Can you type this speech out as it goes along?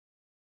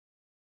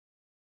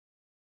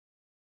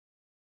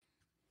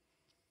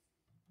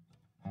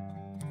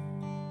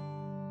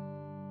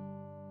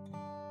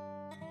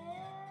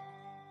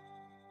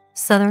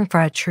Southern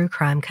Fried True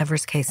Crime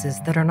covers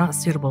cases that are not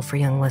suitable for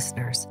young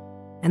listeners,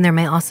 and there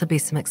may also be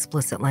some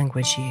explicit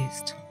language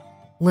used.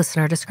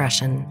 Listener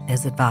discretion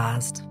is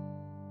advised.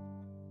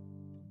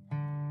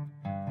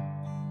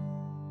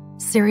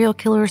 Serial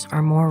killers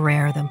are more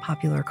rare than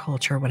popular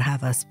culture would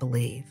have us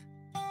believe.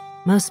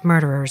 Most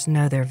murderers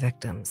know their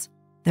victims.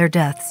 Their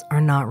deaths are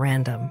not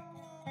random.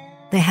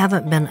 They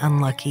haven't been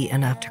unlucky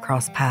enough to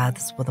cross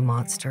paths with a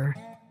monster.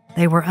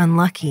 They were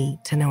unlucky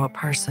to know a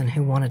person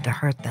who wanted to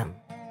hurt them.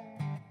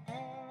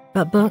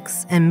 But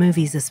books, and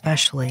movies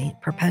especially,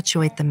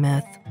 perpetuate the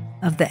myth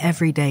of the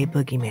everyday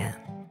boogeyman.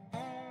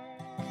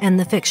 And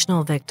the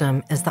fictional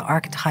victim is the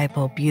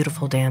archetypal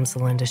beautiful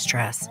damsel in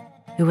distress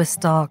who is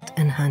stalked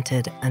and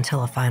hunted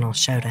until a final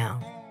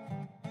showdown.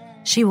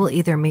 She will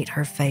either meet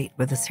her fate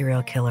with a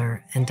serial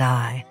killer and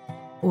die,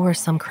 or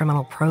some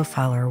criminal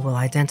profiler will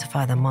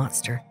identify the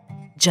monster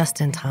just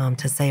in time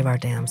to save our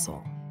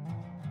damsel.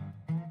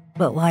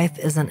 But life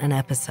isn't an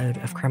episode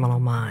of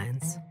Criminal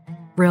Minds.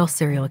 Real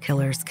serial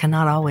killers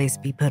cannot always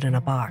be put in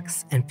a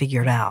box and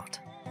figured out.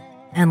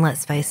 And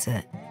let's face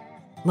it,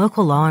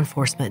 local law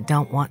enforcement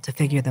don't want to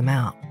figure them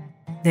out.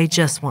 They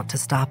just want to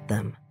stop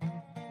them.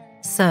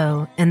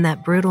 So, in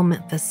that brutal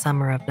Memphis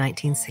summer of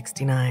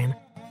 1969,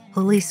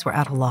 police were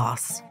at a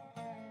loss.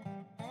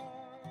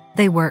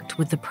 They worked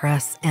with the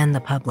press and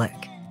the public,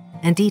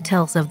 and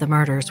details of the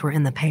murders were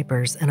in the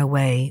papers in a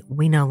way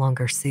we no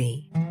longer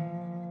see,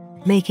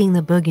 making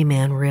the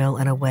boogeyman real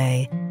in a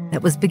way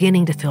that was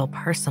beginning to feel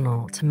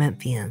personal to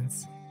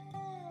Memphians.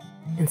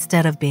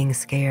 Instead of being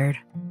scared,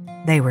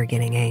 they were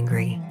getting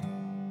angry.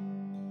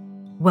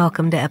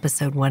 Welcome to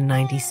episode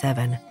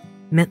 197,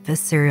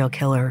 Memphis serial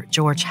killer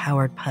George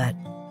Howard Putt,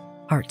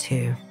 Part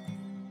 2.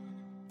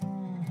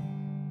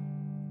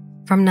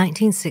 From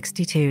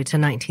 1962 to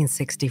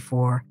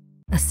 1964,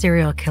 a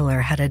serial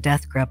killer had a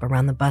death grip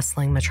around the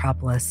bustling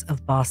metropolis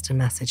of Boston,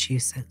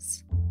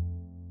 Massachusetts.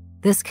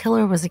 This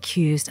killer was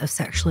accused of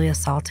sexually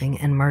assaulting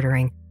and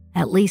murdering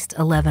at least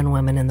 11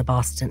 women in the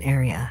Boston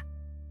area,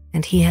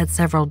 and he had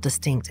several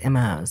distinct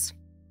MOs.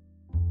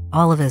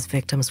 All of his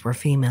victims were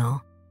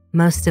female.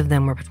 Most of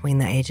them were between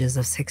the ages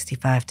of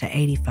 65 to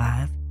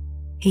 85.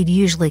 He'd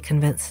usually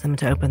convince them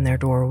to open their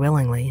door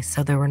willingly,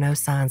 so there were no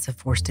signs of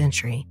forced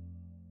entry,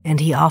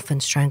 and he often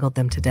strangled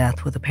them to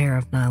death with a pair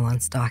of nylon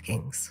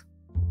stockings.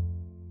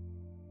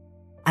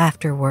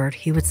 Afterward,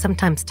 he would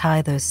sometimes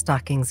tie those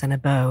stockings in a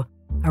bow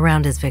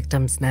around his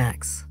victims'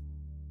 necks.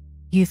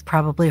 You've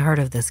probably heard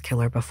of this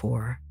killer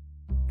before.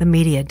 The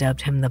media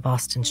dubbed him the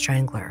Boston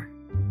Strangler,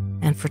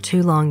 and for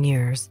 2 long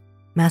years,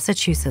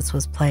 Massachusetts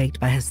was plagued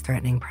by his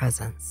threatening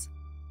presence.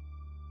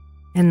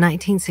 In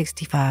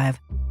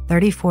 1965,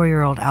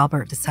 34-year-old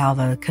Albert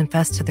DeSalvo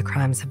confessed to the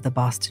crimes of the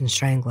Boston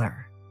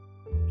Strangler.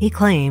 He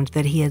claimed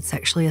that he had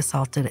sexually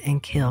assaulted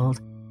and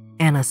killed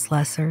Anna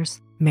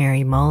Slessers,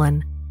 Mary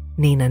Mullen,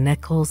 Nina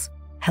Nichols,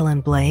 Helen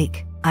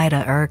Blake,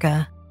 Ida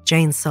Erga,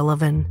 Jane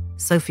Sullivan,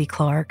 Sophie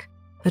Clark,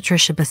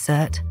 Patricia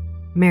Bissett,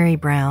 Mary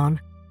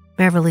Brown,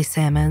 Beverly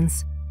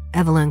Sammons,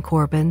 Evelyn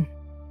Corbin,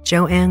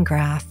 Joanne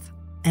Graff,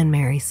 and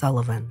Mary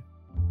Sullivan.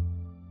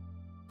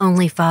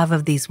 Only 5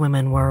 of these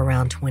women were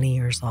around 20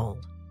 years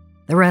old.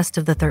 The rest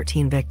of the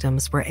 13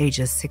 victims were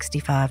ages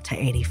 65 to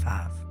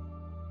 85.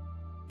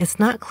 It's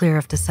not clear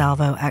if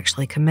DeSalvo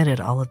actually committed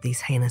all of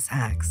these heinous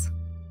acts.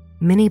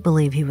 Many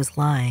believe he was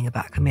lying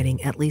about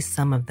committing at least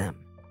some of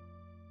them.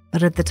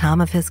 But at the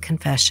time of his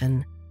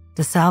confession,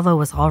 DeSalvo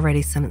was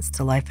already sentenced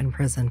to life in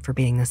prison for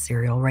being a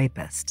serial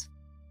rapist.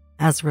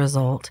 As a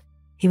result,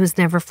 he was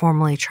never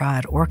formally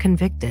tried or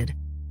convicted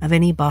of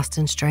any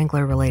Boston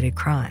Strangler-related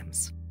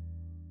crimes.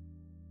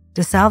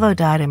 DeSalvo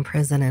died in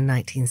prison in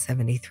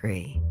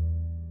 1973.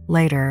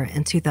 Later,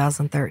 in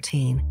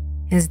 2013,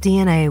 his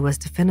DNA was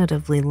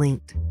definitively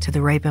linked to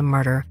the rape and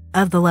murder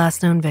of the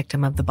last known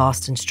victim of the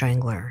Boston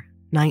Strangler,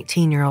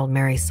 19-year-old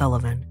Mary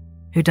Sullivan,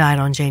 who died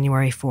on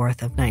January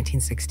 4th of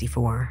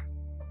 1964.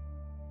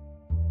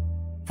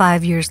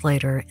 5 years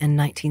later, in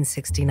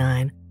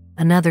 1969,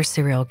 another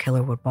serial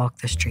killer would walk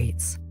the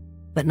streets,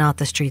 but not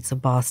the streets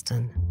of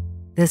Boston.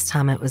 This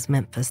time it was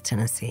Memphis,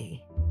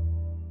 Tennessee.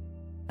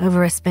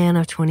 Over a span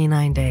of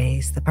 29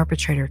 days, the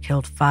perpetrator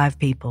killed 5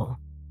 people: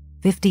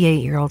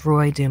 58-year-old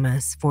Roy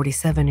Dumas,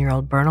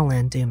 47-year-old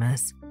Bernalyn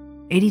Dumas,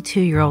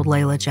 82-year-old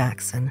Layla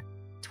Jackson,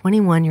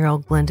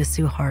 21-year-old Glenda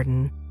Sue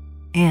Harden,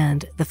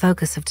 and, the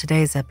focus of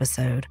today's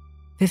episode,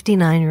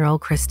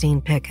 59-year-old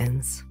Christine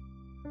Pickens.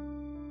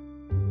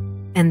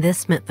 And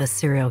this Memphis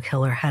serial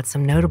killer had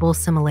some notable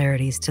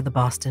similarities to the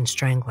Boston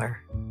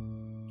Strangler.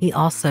 He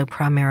also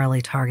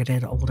primarily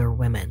targeted older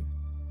women.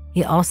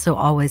 He also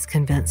always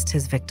convinced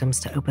his victims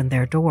to open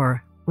their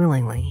door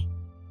willingly.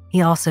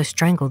 He also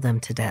strangled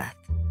them to death.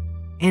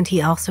 And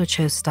he also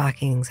chose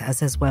stockings as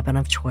his weapon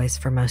of choice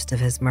for most of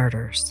his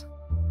murders.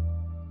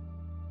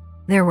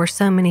 There were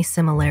so many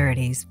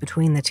similarities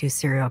between the 2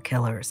 serial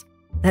killers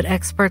that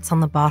experts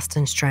on the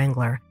Boston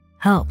Strangler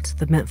helped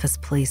the Memphis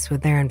police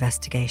with their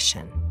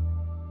investigation.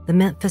 The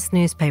Memphis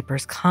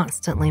newspapers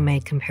constantly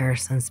made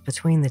comparisons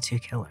between the 2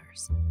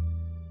 killers.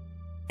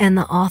 And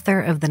the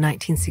author of the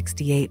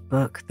 1968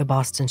 book, The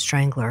Boston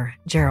Strangler,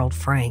 Gerald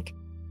Frank,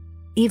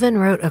 even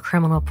wrote a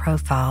criminal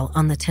profile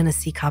on the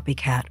Tennessee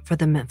copycat for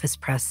the Memphis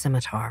Press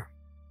Scimitar.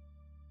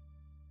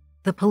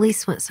 The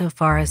police went so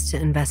far as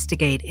to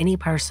investigate any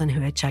person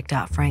who had checked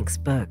out Frank's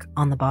book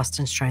on the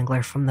Boston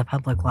Strangler from the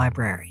public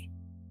library,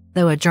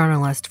 though a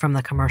journalist from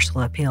the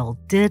Commercial Appeal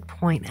did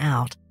point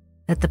out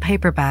that the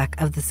paperback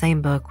of the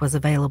same book was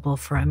available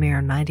for a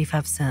mere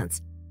 95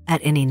 cents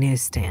at any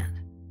newsstand.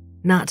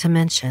 Not to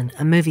mention,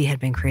 a movie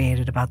had been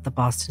created about the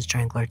Boston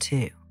Strangler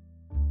too.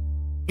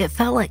 It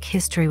felt like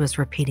history was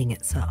repeating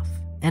itself,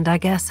 and I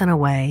guess in a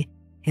way,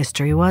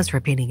 history was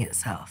repeating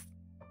itself.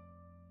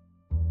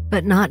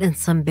 But not in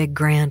some big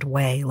grand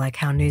way like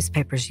how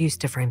newspapers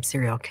used to frame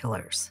serial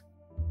killers.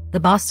 The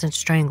Boston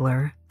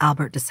Strangler,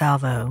 Albert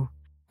DeSalvo,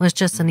 was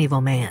just an evil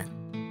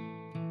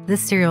man.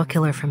 This serial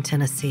killer from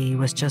Tennessee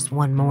was just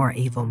one more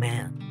evil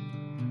man.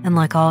 And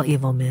like all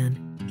evil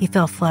men, he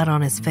fell flat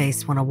on his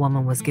face when a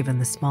woman was given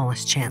the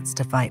smallest chance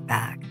to fight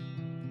back.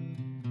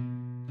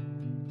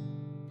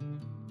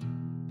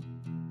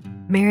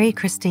 Mary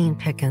Christine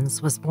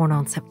Pickens was born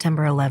on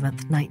September 11,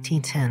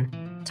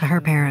 1910, to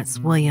her parents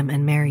William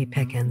and Mary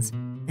Pickens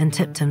in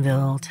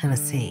Tiptonville,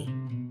 Tennessee.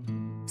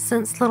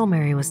 Since Little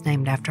Mary was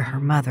named after her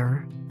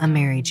mother, a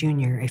Mary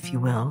Jr., if you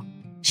will,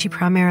 she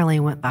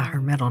primarily went by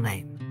her middle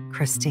name,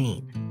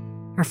 Christine.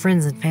 Her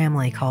friends and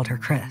family called her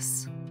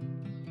Chris.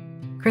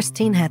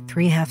 Christine had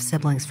 3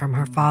 half-siblings from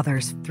her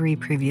father's 3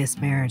 previous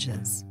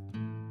marriages.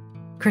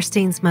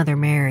 Christine's mother,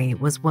 Mary,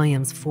 was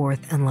William's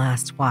 4th and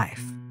last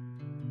wife.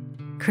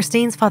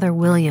 Christine's father,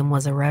 William,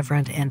 was a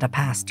reverend and a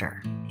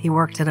pastor. He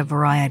worked at a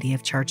variety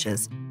of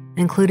churches,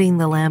 including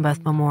the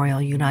Lambeth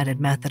Memorial United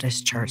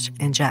Methodist Church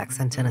in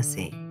Jackson,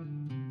 Tennessee,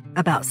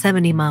 about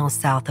 70 miles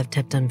south of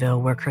Tiptonville,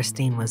 where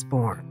Christine was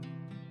born.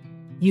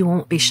 You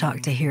won't be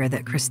shocked to hear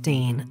that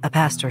Christine, a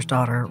pastor's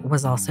daughter,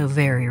 was also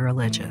very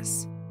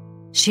religious.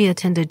 She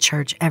attended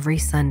church every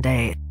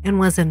Sunday and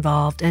was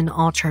involved in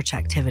all church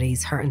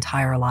activities her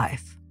entire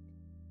life.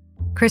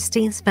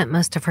 Christine spent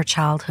most of her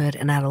childhood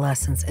and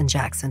adolescence in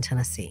Jackson,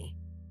 Tennessee.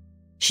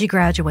 She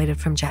graduated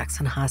from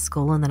Jackson High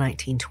School in the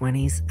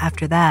 1920s.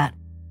 After that,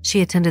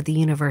 she attended the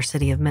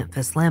University of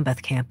Memphis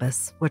Lambeth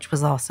campus, which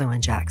was also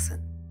in Jackson.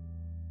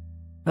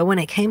 But when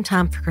it came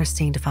time for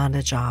Christine to find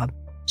a job,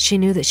 she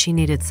knew that she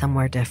needed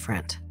somewhere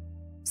different,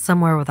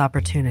 somewhere with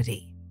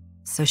opportunity.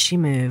 So she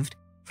moved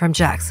from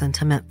Jackson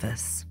to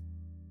Memphis.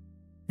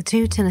 The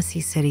 2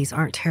 Tennessee cities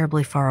aren't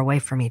terribly far away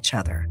from each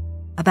other,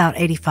 about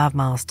 85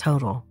 miles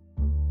total,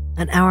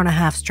 an hour and a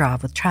half's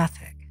drive with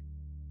traffic.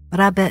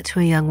 But I bet to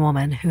a young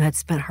woman who had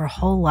spent her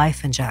whole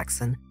life in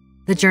Jackson,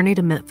 the journey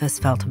to Memphis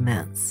felt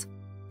immense.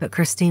 But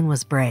Christine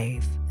was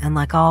brave, and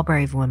like all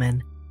brave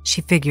women, she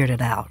figured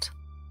it out.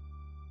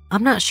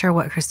 I'm not sure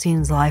what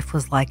Christine's life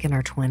was like in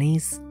her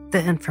 20s.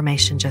 The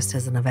information just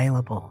isn't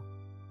available.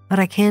 But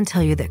I can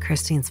tell you that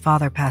Christine's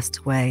father passed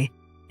away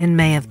in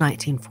May of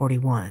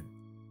 1941.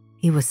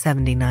 He was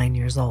 79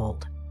 years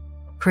old.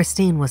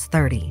 Christine was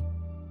 30.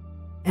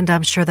 And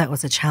I'm sure that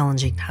was a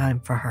challenging time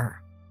for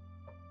her.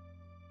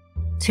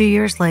 2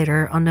 years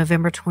later, on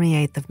November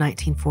 28th of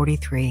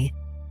 1943,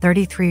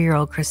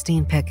 33-year-old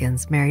Christine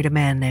Pickens married a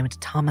man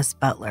named Thomas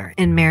Butler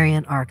in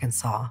Marion,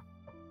 Arkansas.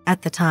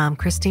 At the time,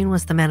 Christine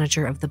was the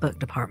manager of the book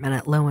department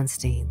at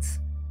Lowenstein's.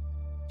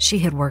 She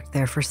had worked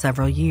there for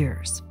several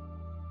years.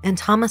 And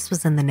Thomas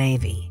was in the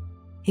Navy.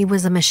 He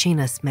was a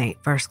machinist mate,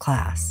 first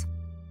class.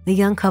 The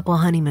young couple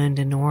honeymooned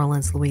in New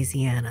Orleans,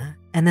 Louisiana,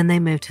 and then they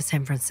moved to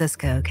San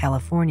Francisco,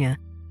 California,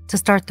 to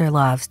start their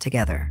lives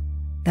together.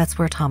 That's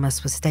where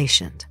Thomas was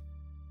stationed.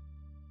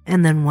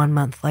 And then 1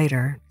 month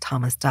later,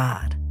 Thomas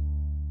died.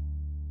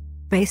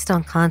 Based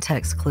on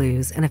context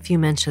clues and a few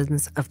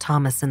mentions of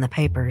Thomas in the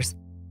papers,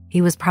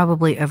 he was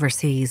probably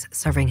overseas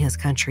serving his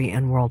country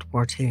in World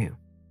War II.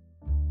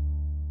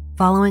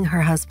 Following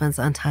her husband's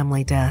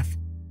untimely death,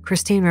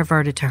 Christine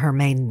reverted to her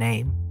maiden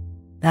name.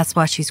 That's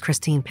why she's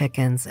Christine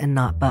Pickens and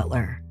not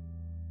Butler.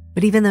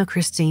 But even though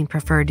Christine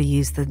preferred to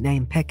use the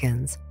name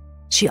Pickens,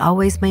 she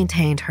always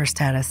maintained her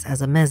status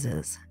as a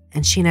Mrs.,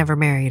 and she never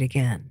married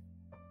again.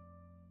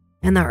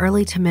 In the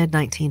early to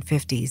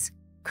mid-1950s,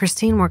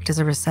 Christine worked as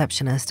a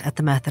receptionist at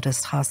the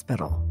Methodist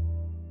Hospital.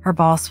 Her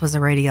boss was a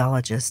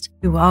radiologist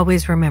who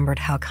always remembered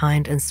how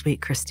kind and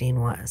sweet Christine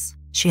was.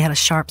 She had a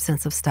sharp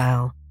sense of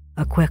style,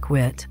 a quick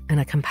wit, and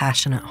a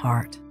compassionate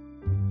heart.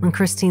 When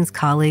Christine's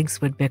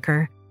colleagues would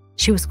bicker,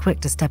 she was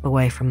quick to step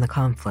away from the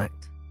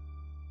conflict.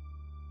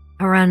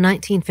 Around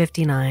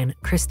 1959,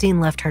 Christine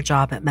left her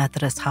job at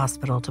Methodist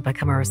Hospital to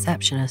become a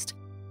receptionist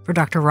for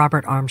Dr.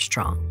 Robert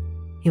Armstrong.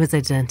 He was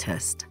a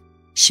dentist.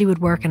 She would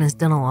work in his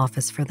dental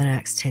office for the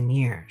next 10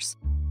 years,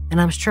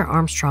 and I'm sure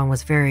Armstrong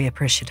was very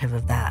appreciative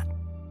of that.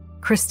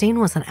 Christine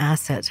was an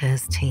asset to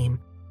his team,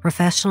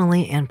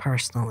 professionally and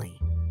personally.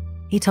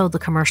 He told the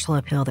Commercial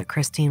Appeal that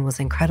Christine was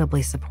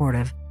incredibly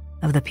supportive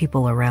of the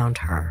people around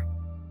her.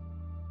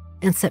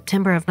 In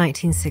September of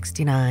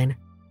 1969,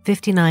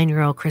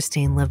 59-year-old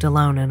Christine lived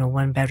alone in a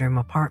one-bedroom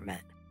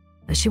apartment.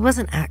 But she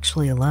wasn't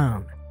actually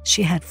alone.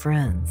 She had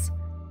friends,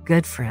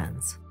 good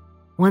friends,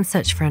 One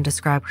such friend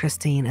described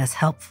Christine as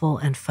helpful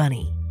and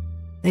funny.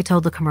 They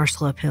told the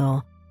Commercial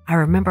Appeal, "I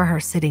remember her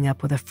sitting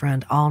up with a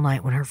friend all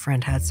night when her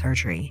friend had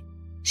surgery.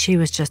 She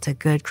was just a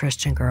good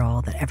Christian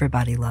girl that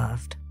everybody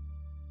loved."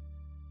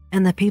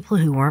 And the people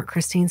who weren't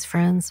Christine's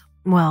friends,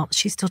 well,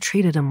 she still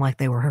treated them like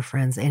they were her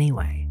friends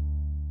anyway.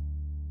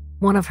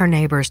 One of her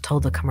neighbors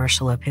told the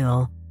Commercial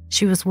Appeal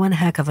she was one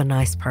heck of a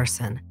nice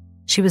person.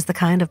 She was the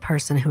kind of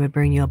person who would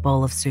bring you a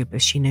bowl of soup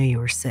if she knew you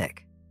were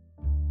sick.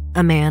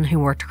 A man who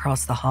worked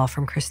across the hall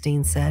from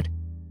Christine said,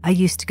 "I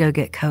used to go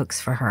get Cokes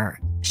for her.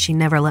 She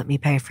never let me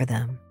pay for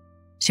them.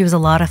 She was a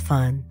lot of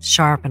fun,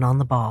 sharp and on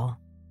the ball."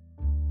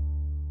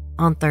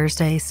 On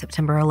Thursday,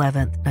 September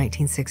 11th,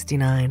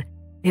 1969,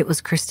 it was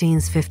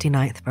Christine's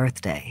 59th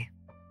birthday.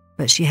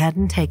 But she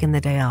hadn't taken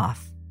the day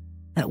off.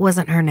 That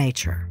wasn't her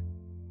nature.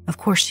 Of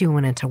course she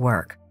went into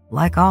work,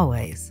 like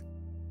always.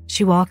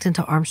 She walked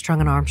into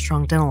Armstrong &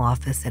 Armstrong Dental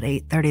Office at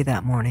 8:30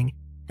 that morning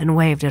and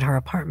waved at her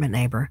apartment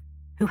neighbor,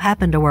 who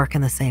happened to work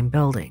in the same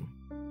building.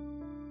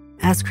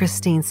 As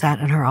Christine sat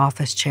in her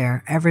office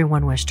chair,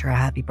 everyone wished her a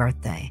happy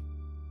birthday,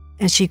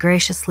 and she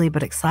graciously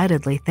but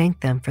excitedly thanked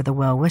them for the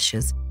well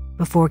wishes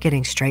before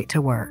getting straight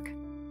to work.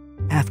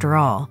 After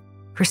all,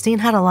 Christine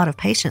had a lot of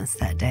patients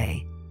that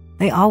day.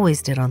 They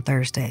always did on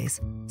Thursdays,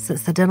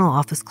 since the dental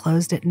office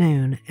closed at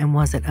noon and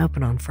wasn't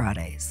open on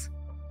Fridays.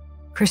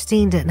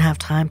 Christine didn't have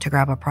time to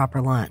grab a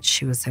proper lunch,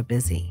 she was so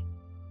busy.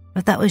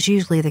 But that was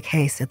usually the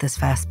case at this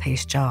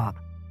fast-paced job.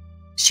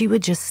 She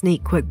would just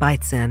sneak quick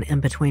bites in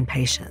between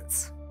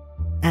patients.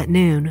 At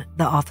noon,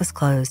 the office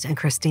closed and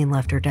Christine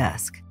left her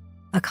desk.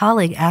 A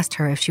colleague asked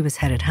her if she was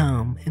headed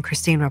home, and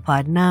Christine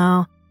replied,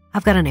 "No,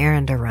 I've got an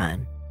errand to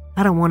run.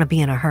 I don't want to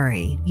be in a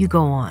hurry. You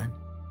go on."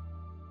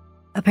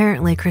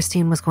 Apparently,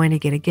 Christine was going to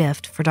get a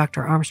gift for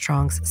Dr.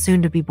 Armstrong's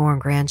soon-to-be-born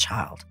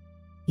grandchild.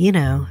 You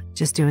know,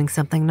 just doing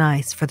something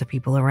nice for the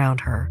people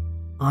around her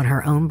on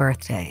her own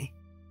birthday.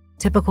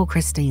 Typical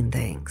Christine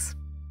things.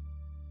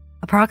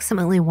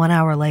 Approximately 1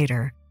 hour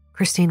later,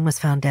 Christine was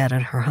found dead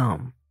at her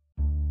home.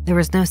 There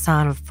was no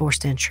sign of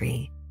forced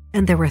entry,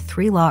 and there were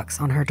 3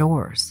 locks on her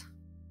doors.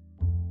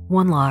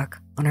 One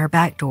lock on her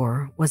back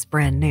door was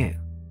brand new.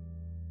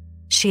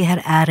 She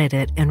had added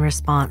it in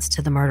response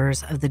to the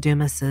murders of the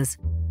Dumases,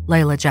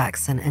 Layla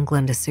Jackson and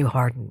Glenda Sue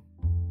Harden.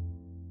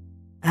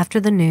 After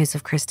the news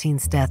of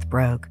Christine's death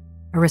broke,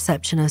 a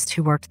receptionist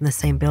who worked in the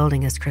same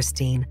building as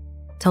Christine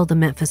told the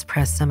Memphis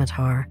Press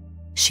Scimitar,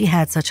 "She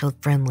had such a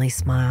friendly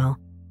smile.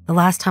 The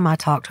last time I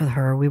talked with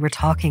her, we were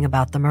talking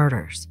about the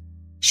murders.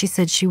 She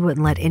said she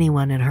wouldn't let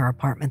anyone in her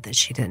apartment that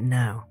she didn't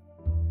know."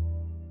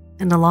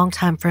 And a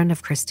longtime friend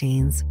of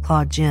Christine's,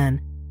 Claude Ginn,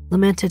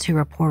 lamented to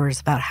reporters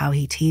about how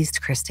he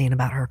teased Christine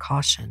about her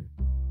caution.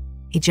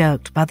 He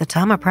joked, "By the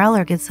time a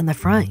prowler gets in the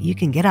front, you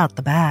can get out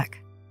the back."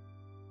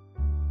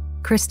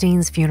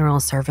 Christine's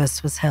funeral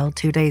service was held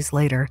 2 days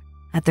later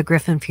at the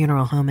Griffin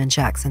Funeral Home in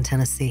Jackson,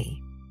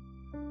 Tennessee.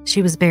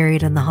 She was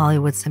buried in the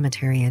Hollywood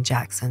Cemetery in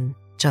Jackson,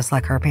 just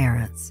like her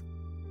parents.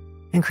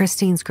 And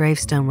Christine's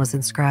gravestone was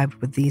inscribed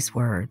with these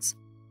words,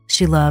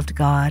 "She loved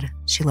God,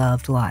 she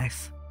loved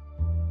life."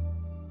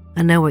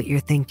 I know what you're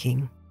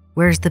thinking.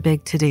 Where's the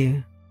big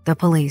to-do? The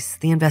police,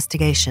 the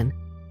investigation,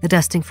 the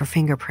dusting for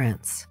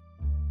fingerprints.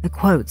 The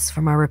quotes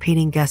from our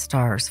repeating guest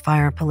stars,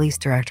 Fire and Police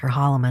Director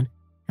Holloman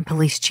and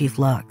Police Chief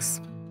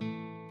Lux.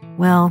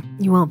 Well,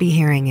 you won't be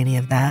hearing any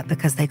of that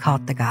because they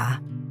caught the guy.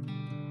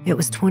 It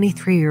was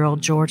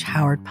 23-year-old George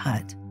Howard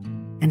Putt,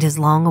 and his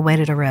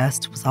long-awaited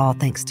arrest was all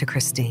thanks to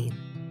Christine.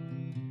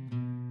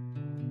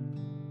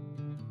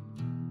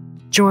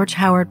 George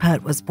Howard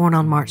Putt was born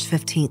on March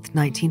 15,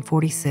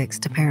 1946,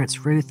 to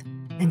parents Ruth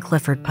and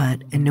Clifford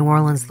Putt in New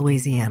Orleans,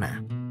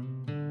 Louisiana.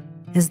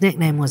 His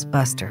nickname was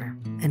Buster,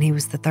 and he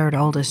was the 3rd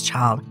oldest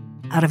child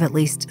out of at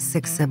least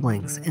 6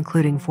 siblings,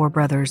 including 4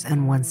 brothers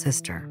and 1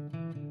 sister.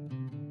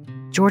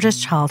 George's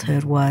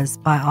childhood was,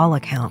 by all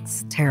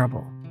accounts,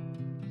 terrible.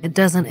 It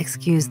doesn't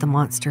excuse the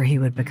monster he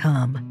would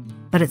become,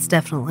 but it's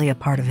definitely a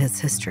part of his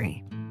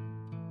history.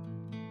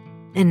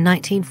 In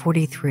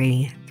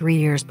 1943, 3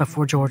 years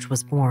before George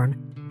was born,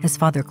 his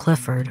father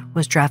Clifford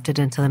was drafted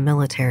into the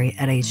military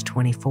at age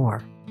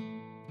 24.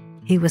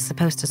 He was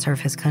supposed to serve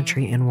his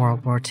country in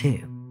World War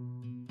II.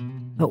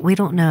 But we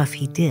don't know if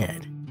he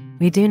did.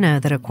 We do know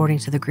that according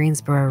to the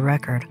Greensboro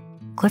Record,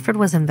 Clifford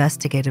was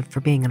investigated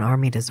for being an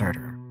Army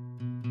deserter.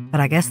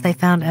 But I guess they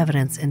found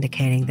evidence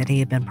indicating that he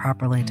had been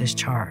properly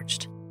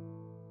discharged.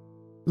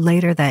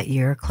 Later that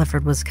year,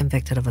 Clifford was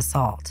convicted of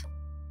assault.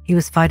 He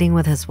was fighting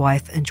with his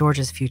wife and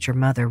George's future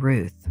mother,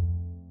 Ruth.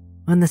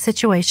 When the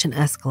situation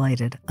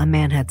escalated, a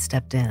man had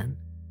stepped in.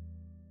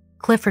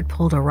 Clifford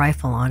pulled a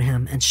rifle on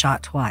him and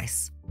shot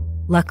twice.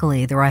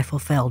 Luckily, the rifle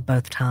failed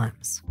both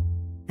times.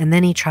 And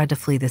then he tried to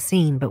flee the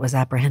scene but was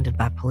apprehended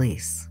by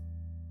police.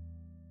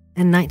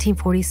 In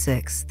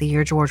 1946, the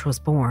year George was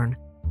born,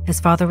 his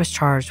father was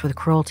charged with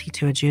cruelty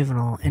to a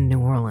juvenile in New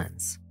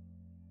Orleans.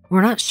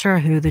 We're not sure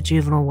who the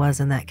juvenile was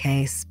in that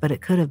case, but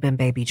it could have been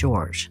baby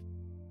George.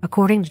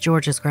 According to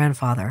George's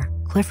grandfather,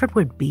 Clifford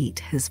would beat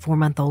his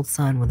 4-month-old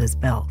son with his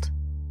belt.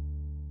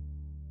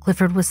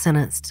 Clifford was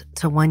sentenced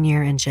to 1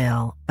 year in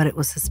jail, but it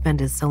was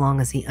suspended so long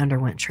as he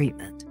underwent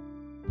treatment.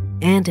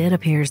 And it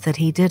appears that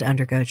he did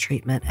undergo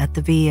treatment at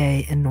the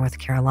VA in North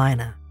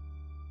Carolina.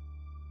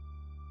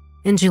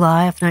 In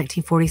July of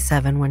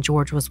 1947, when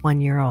George was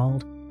 1 year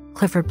old,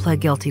 Clifford pled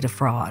guilty to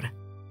fraud.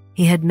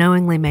 He had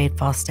knowingly made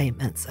false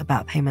statements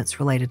about payments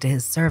related to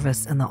his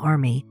service in the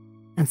Army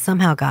and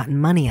somehow gotten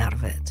money out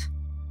of it.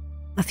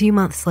 A few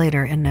months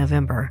later, in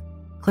November,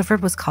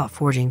 Clifford was caught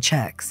forging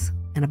checks,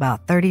 and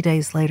about 30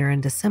 days later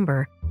in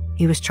December,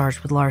 he was charged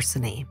with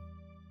larceny.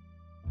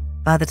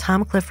 By the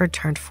time Clifford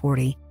turned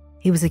 40,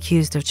 he was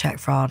accused of check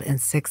fraud in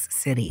 6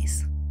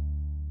 cities.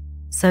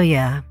 So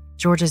yeah,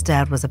 George's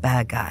dad was a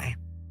bad guy.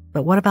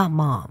 But what about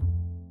Mom?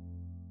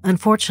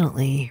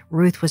 Unfortunately,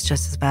 Ruth was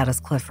just as bad as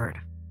Clifford.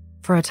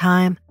 For a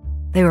time,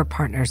 they were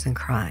partners in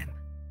crime.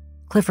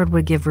 Clifford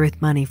would give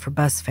Ruth money for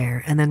bus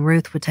fare, and then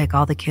Ruth would take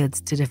all the kids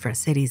to different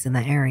cities in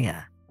the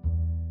area.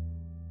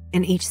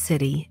 In each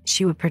city,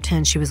 she would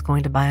pretend she was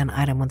going to buy an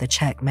item with a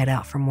check made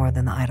out for more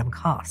than the item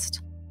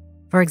cost.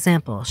 For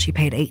example, she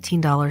paid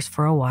 $18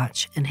 for a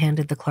watch and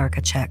handed the clerk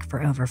a check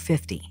for over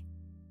 $50.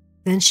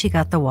 Then she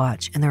got the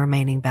watch and the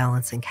remaining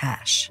balance in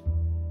cash.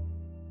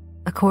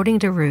 According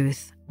to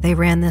Ruth, they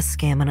ran this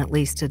scam in at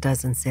least a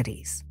dozen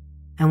cities.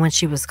 And when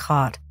she was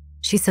caught,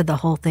 she said the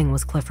whole thing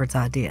was Clifford's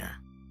idea.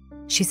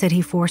 She said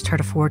he forced her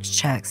to forge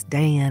checks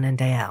day in and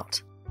day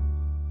out.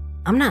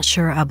 I'm not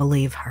sure I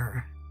believe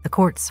her. The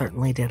courts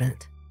certainly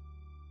didn't.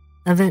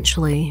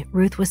 Eventually,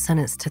 Ruth was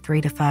sentenced to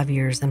 3 to 5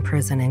 years in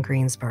prison in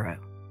Greensboro.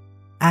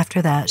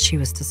 After that, she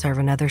was to serve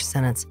another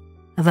sentence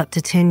of up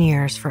to 10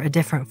 years for a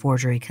different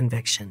forgery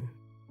conviction.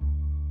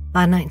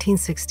 By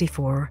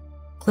 1964,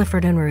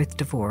 Clifford and Ruth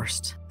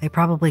divorced. They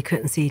probably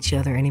couldn't see each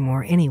other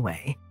anymore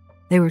anyway.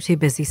 They were too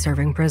busy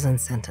serving prison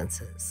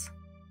sentences.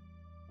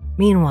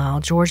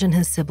 Meanwhile, George and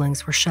his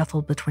siblings were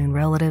shuffled between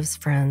relatives,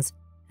 friends,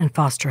 and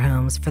foster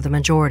homes for the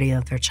majority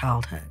of their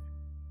childhood.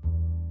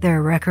 There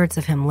are records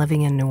of him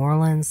living in New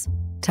Orleans,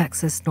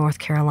 Texas, North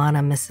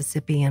Carolina,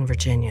 Mississippi, and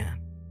Virginia.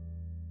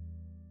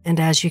 And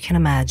as you can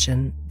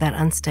imagine, that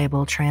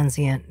unstable,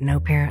 transient,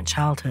 no-parent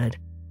childhood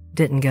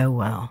didn't go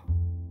well.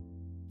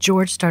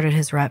 George started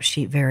his rap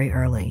sheet very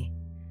early.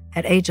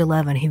 At age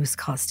 11, he was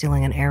caught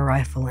stealing an air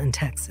rifle in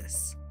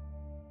Texas.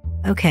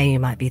 Okay, you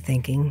might be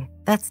thinking,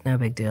 that's no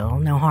big deal,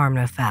 no harm,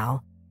 no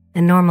foul.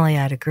 And normally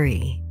I'd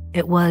agree.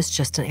 It was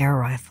just an air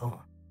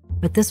rifle.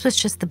 But this was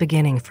just the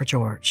beginning for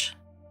George.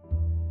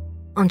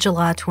 On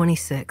July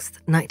 26,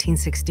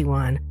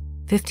 1961,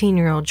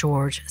 15-year-old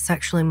George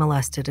sexually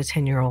molested a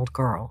 10-year-old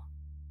girl.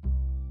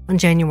 On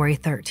January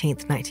 13,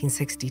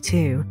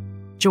 1962,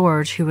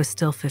 George, who was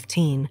still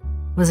 15,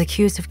 was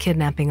accused of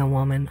kidnapping a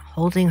woman,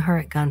 holding her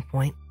at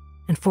gunpoint,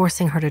 and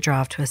forcing her to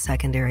drive to a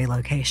secondary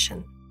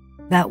location.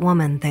 That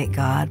woman, thank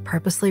God,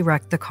 purposely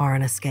wrecked the car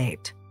and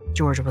escaped.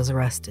 George was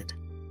arrested.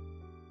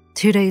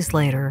 2 days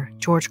later,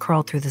 George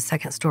crawled through the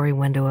second-story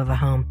window of a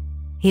home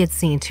he had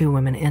seen 2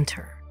 women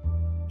enter.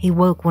 He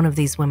woke one of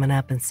these women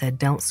up and said,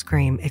 "Don't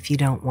scream if you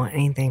don't want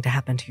anything to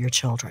happen to your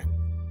children."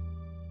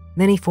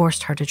 Then he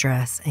forced her to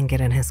dress and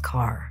get in his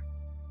car.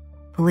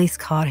 Police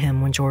caught him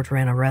when George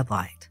ran a red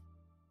light.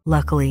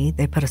 Luckily,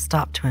 they put a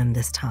stop to him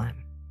this time.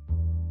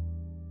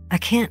 I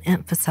can't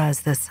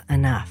emphasize this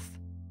enough.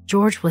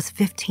 George was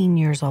 15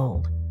 years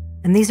old,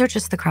 and these are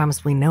just the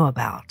crimes we know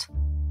about.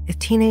 If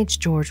teenage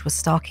George was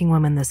stalking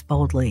women this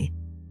boldly,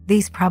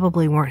 these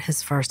probably weren't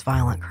his first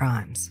violent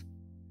crimes.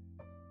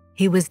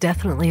 He was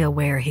definitely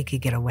aware he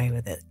could get away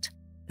with it.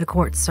 The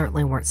courts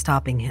certainly weren't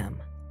stopping him,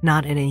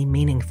 not in any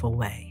meaningful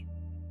way.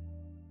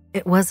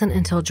 It wasn't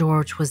until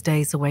George was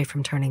days away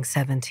from turning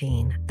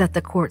 17 that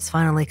the courts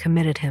finally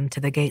committed him to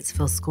the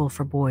Gatesville School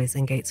for Boys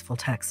in Gatesville,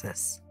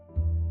 Texas.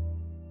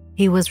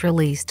 He was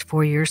released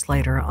 4 years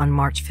later on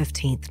March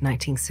 15,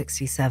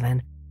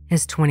 1967,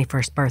 his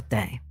 21st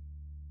birthday.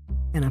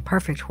 In a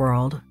perfect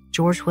world,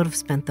 George would have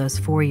spent those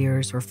 4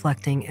 years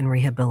reflecting and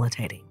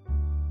rehabilitating.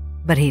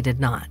 But he did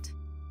not.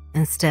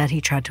 Instead,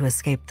 he tried to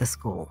escape the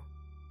school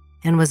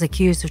and was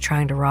accused of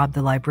trying to rob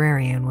the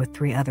librarian with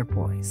 3 other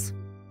boys.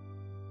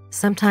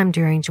 Sometime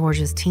during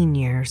George's teen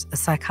years, a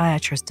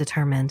psychiatrist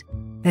determined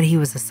that he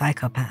was a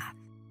psychopath.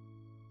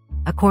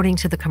 According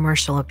to the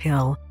Commercial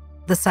Appeal,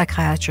 the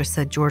psychiatrist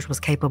said George was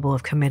capable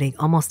of committing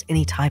almost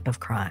any type of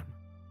crime.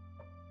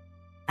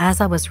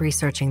 As I was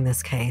researching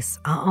this case,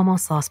 I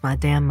almost lost my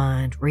damn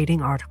mind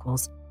reading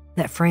articles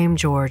that framed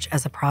George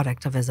as a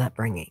product of his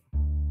upbringing.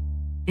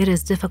 It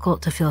is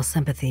difficult to feel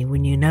sympathy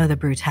when you know the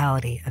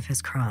brutality of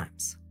his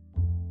crimes.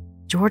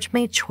 George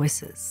made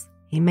choices.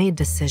 He made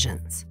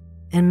decisions.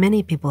 And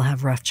many people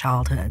have rough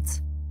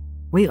childhoods.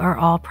 We are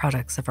all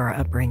products of our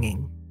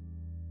upbringing,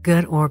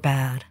 good or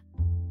bad.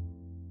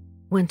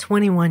 When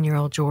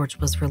 21-year-old George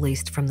was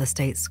released from the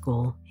state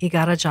school, he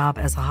got a job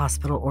as a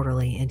hospital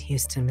orderly in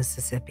Houston,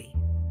 Mississippi.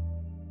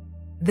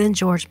 Then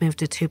George moved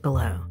to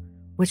Tupelo,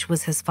 which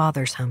was his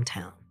father's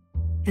hometown.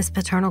 His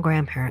paternal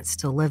grandparents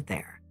still lived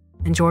there,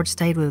 and George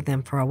stayed with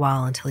them for a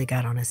while until he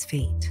got on his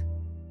feet.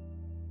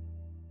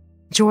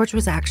 George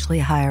was actually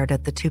hired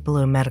at the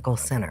Tupelo Medical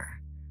Center,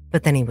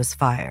 but then he was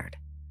fired.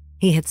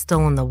 He had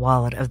stolen the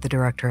wallet of the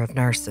director of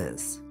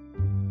nurses.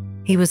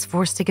 He was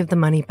forced to give the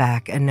money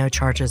back and no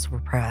charges were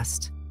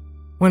pressed.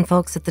 When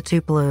folks at the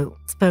Tupelo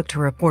spoke to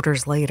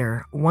reporters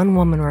later, one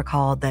woman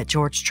recalled that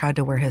George tried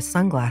to wear his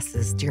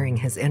sunglasses during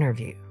his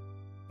interview.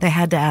 They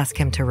had to ask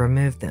him to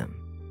remove them.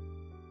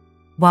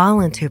 While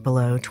in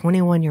Tupelo,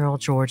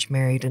 21-year-old George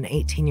married an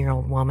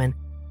 18-year-old woman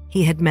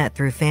he had met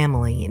through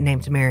family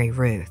named Mary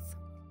Ruth.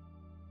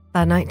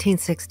 By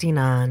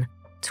 1969,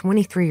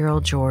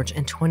 23-year-old George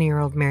and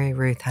 20-year-old Mary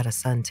Ruth had a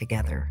son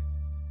together.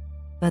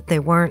 But they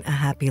weren't a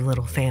happy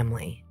little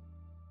family.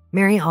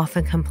 Mary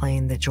often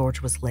complained that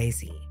George was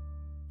lazy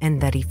and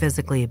that he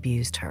physically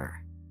abused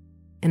her.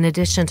 In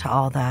addition to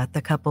all that,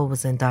 the couple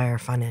was in dire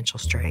financial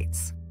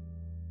straits.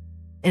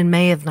 In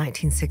May of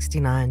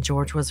 1969,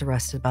 George was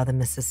arrested by the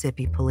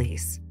Mississippi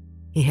police.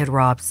 He had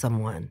robbed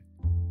someone.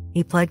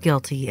 He pled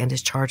guilty and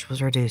his charge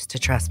was reduced to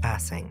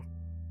trespassing.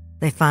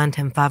 They fined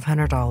him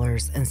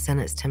 $500 and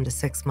sentenced him to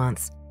 6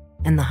 months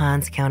in the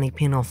Hines County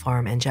Penal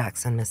Farm in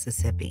Jackson,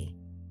 Mississippi.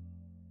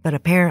 But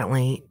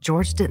apparently,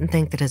 George didn't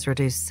think that his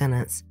reduced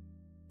sentence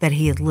that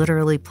he had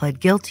literally pled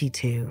guilty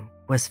to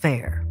was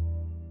fair.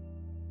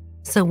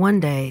 So one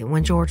day,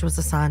 when George was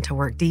assigned to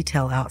work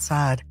detail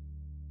outside,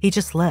 he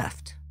just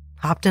left,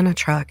 hopped in a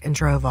truck, and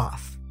drove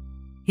off.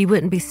 He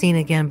wouldn't be seen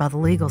again by the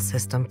legal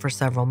system for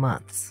several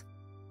months.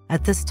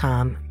 At this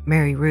time,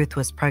 Mary Ruth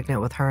was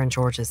pregnant with her and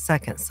George's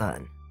second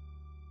son.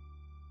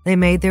 They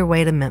made their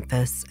way to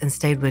Memphis and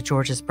stayed with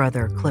George's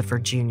brother,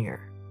 Clifford Jr.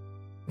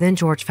 Then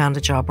George found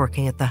a job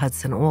working at the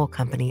Hudson Oil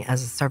Company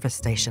as a service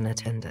station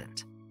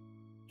attendant.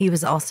 He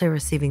was also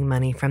receiving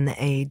money from the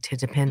Aid to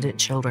Dependent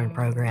Children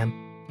program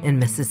in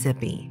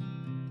Mississippi.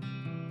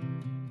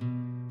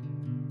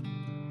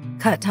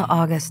 Cut to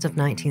August of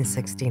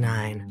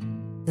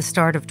 1969, the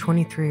start of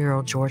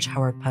 23-year-old George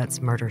Howard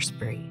Putt's murder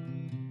spree.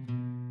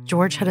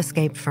 George had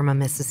escaped from a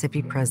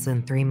Mississippi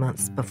prison 3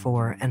 months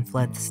before and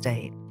fled the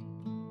state.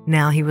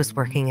 Now he was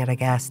working at a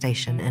gas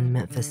station in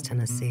Memphis,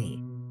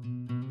 Tennessee.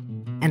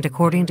 And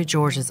according to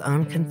George's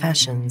own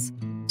confessions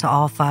to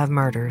all 5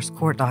 murders,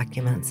 court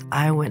documents,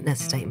 eyewitness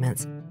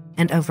statements,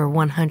 and over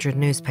 100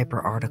 newspaper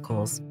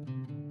articles,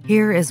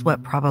 here is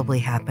what probably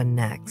happened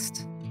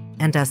next.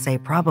 And I say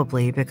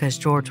probably because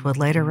George would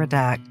later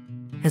redact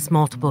his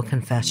multiple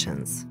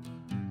confessions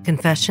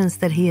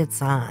that he had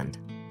signed.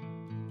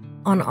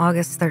 On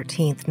August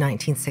 13,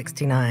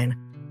 1969,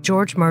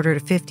 George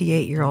murdered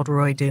 58-year-old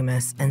Roy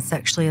Dumas and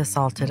sexually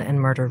assaulted and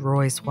murdered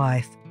Roy's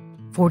wife,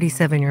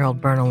 47-year-old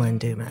Bernalyn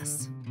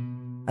Dumas.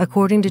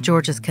 According to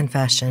George's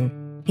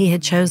confession, he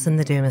had chosen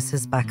the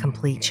Dumases by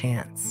complete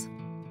chance.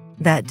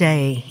 That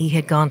day, he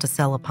had gone to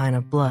sell a pint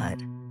of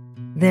blood.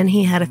 Then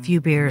he had a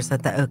few beers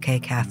at the OK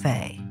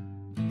Cafe.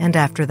 And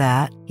after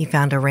that, he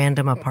found a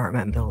random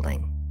apartment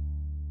building.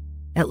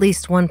 At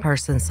least one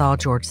person saw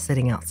George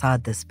sitting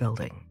outside this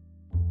building.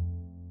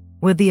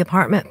 With the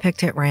apartment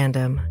picked at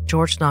random,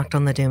 George knocked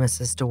on the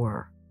Dumas'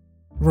 door.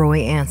 Roy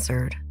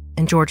answered,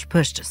 and George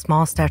pushed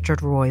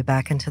small-statured Roy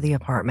back into the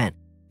apartment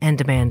and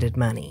demanded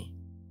money.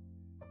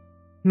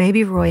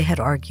 Maybe Roy had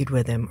argued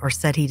with him or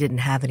said he didn't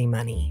have any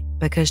money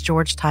because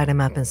George tied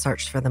him up and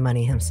searched for the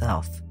money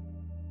himself.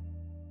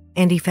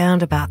 And he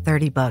found about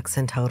 $30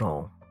 in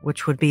total,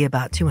 which would be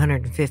about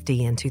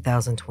 $250 in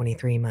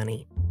 2023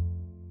 money.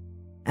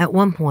 At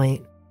one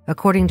point,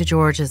 according to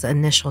George's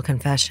initial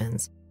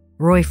confessions,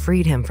 Roy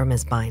freed him from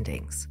his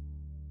bindings.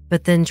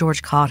 But then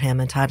George caught him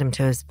and tied him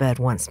to his bed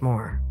once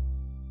more.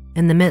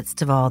 In the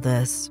midst of all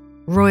this,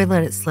 Roy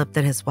let it slip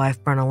that his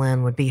wife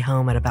Bernalyn would be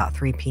home at about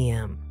 3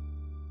 p.m.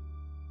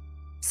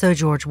 So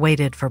George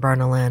waited for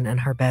Bernalyn in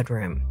her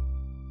bedroom.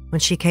 When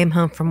she came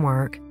home from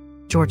work,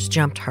 George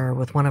jumped her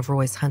with one of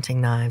Roy's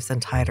hunting knives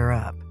and tied her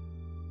up.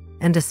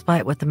 And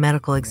despite what the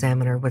medical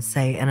examiner would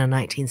say in a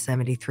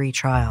 1973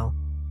 trial,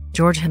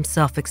 George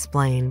himself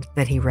explained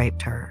that he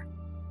raped her.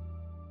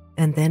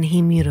 And then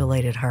he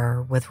mutilated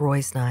her with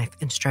Roy's knife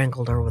and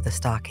strangled her with a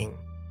stocking.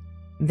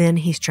 Then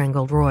he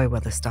strangled Roy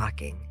with a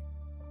stocking.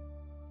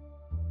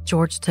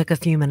 George took a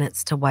few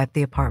minutes to wipe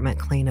the apartment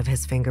clean of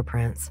his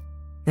fingerprints.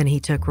 Then he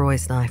took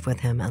Roy's knife with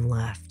him and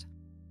left.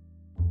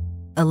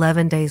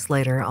 11 days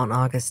later, on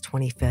August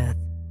 25th,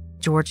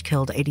 George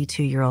killed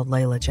 82-year-old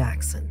Layla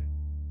Jackson.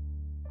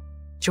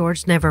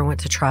 George never went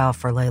to trial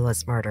for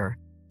Layla's murder,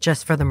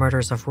 just for the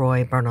murders of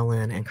Roy,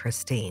 Bernalyn, and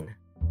Christine.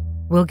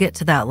 We'll get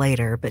to that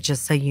later, but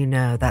just so you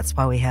know, that's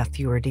why we have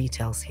fewer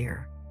details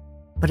here.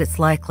 But it's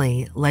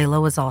likely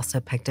Layla was also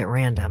picked at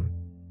random,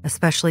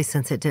 especially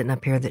since it didn't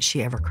appear that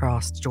she ever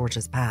crossed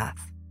George's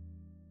path.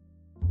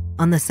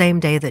 On the same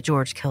day that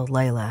George killed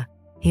Layla,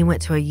 he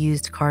went to a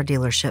used car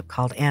dealership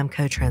called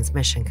Amco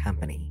Transmission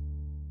Company.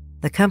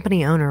 The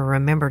company owner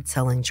remembered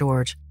selling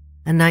George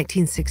a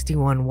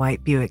 1961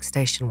 white Buick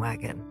station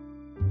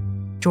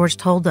wagon. George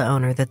told the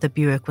owner that the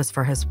Buick was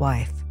for his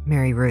wife,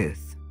 Mary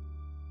Ruth.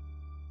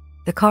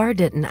 The car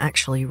didn't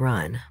actually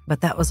run,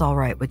 but that was all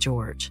right with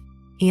George.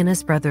 He and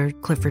his brother,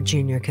 Clifford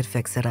Jr., could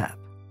fix it up.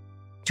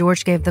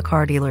 George gave the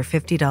car dealer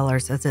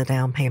 $50 as a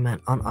down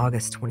payment on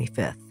August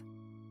 25th.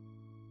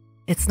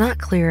 It's not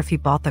clear if he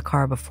bought the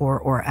car before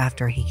or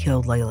after he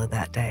killed Layla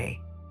that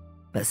day.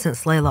 But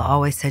since Layla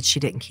always said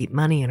she didn't keep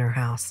money in her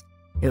house,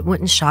 it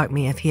wouldn't shock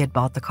me if he had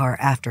bought the car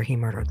after he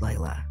murdered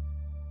Layla.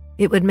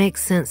 It would make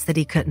sense that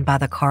he couldn't buy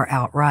the car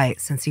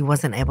outright since he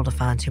wasn't able to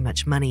find too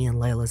much money in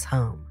Layla's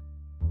home.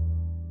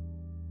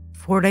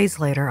 4 days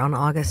later, on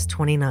August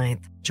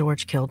 29th,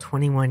 George killed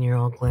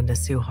 21-year-old Glenda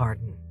Sue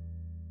Harden.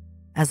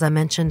 As I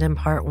mentioned in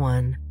part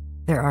 1,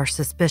 there are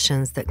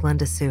suspicions that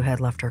Glenda Sue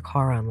had left her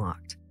car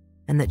unlocked,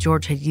 and that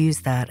George had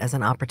used that as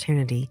an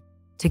opportunity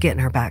to get in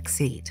her back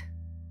seat.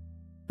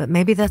 But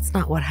maybe that's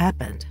not what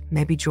happened.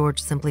 Maybe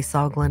George simply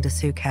saw Glenda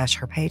Sue cash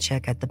her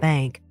paycheck at the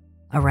bank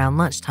around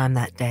lunchtime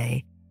that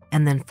day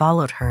and then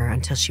followed her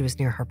until she was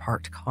near her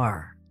parked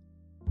car.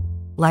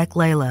 Like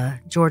Layla,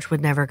 George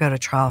would never go to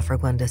trial for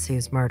Glenda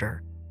Sue's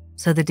murder,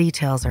 so the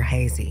details are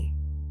hazy.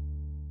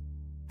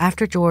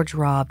 After George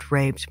robbed,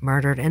 raped,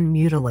 murdered, and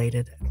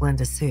mutilated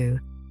Glenda Sue,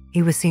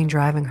 he was seen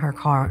driving her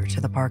car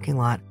to the parking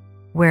lot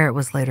where it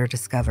was later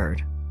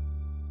discovered.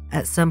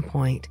 At some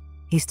point,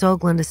 he stole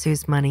Glenda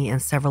Sue's money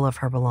and several of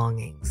her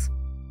belongings,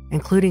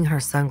 including her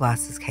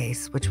sunglasses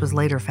case, which was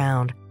later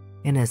found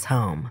in his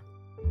home.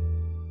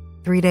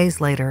 3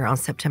 days later, on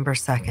September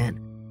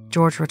 2nd,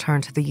 George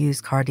returned to the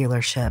used car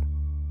dealership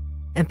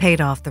and paid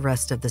off the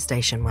rest of the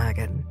station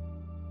wagon.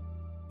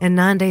 And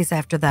 9 days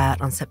after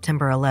that, on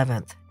September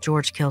 11th,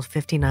 George killed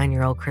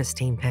 59-year-old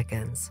Christine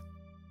Pickens.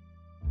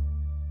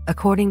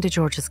 According to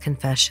George's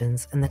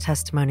confessions and the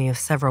testimony of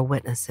several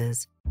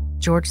witnesses,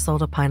 George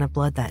sold a pint of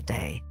blood that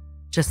day,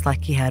 just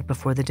like he had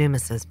before the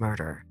Dumases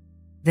murder.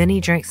 Then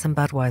he drank some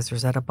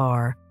Budweisers at a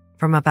bar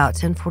from about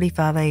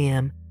 10:45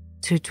 a.m.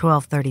 to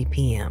 12:30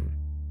 p.m.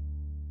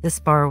 This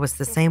bar was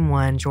the same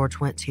one George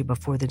went to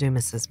before the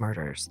Dumases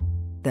murders,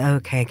 the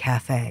OK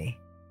Cafe,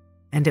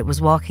 and it was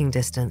walking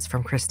distance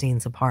from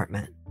Christine's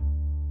apartment.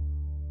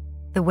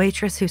 The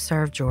waitress who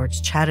served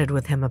George chatted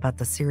with him about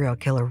the serial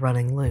killer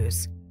running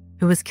loose,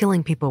 who was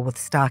killing people with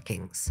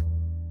stockings.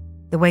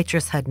 The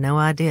waitress had no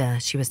idea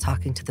she was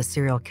talking to the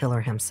serial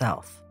killer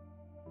himself.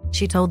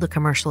 She told the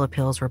Commercial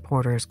Appeals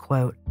reporters,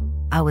 quote,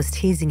 "I was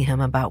teasing him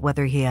about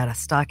whether he had a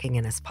stocking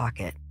in his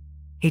pocket.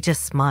 He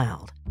just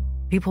smiled.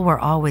 People were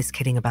always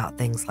kidding about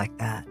things like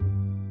that."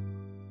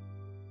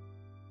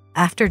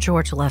 After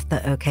George left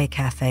the OK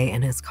Cafe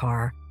in his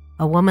car,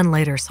 a woman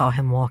later saw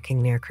him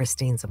walking near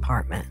Christine's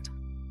apartment.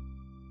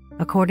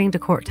 According to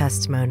court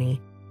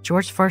testimony,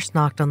 George first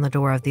knocked on the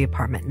door of the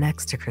apartment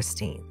next to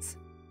Christine's.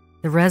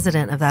 The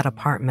resident of that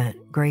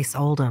apartment, Grace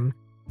Oldham,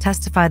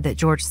 testified that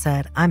George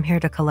said, "I'm here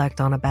to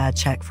collect on a bad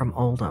check from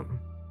Oldham."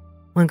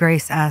 When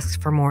Grace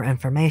asked for more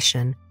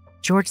information,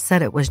 George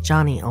said it was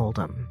Johnny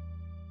Oldham.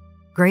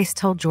 Grace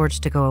told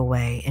George to go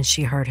away, and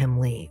she heard him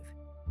leave.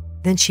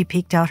 Then she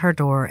peeked out her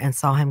door and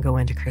saw him go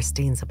into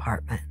Christine's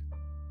apartment.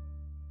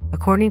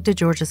 According to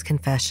George's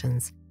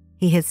confessions,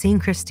 he had seen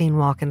Christine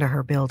walk into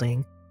her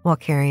building while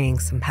carrying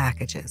some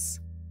packages.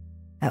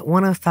 At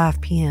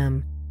 1:05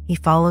 p.m., he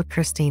followed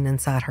Christine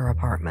inside her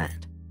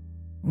apartment.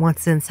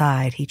 Once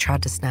inside, he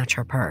tried to snatch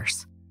her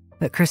purse,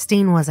 but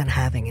Christine wasn't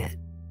having it.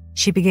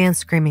 She began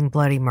screaming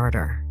bloody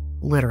murder.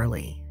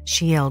 Literally,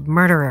 she yelled,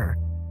 "Murderer!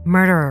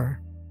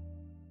 Murderer!"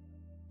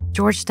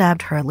 George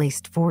stabbed her at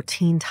least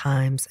 14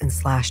 times and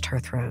slashed her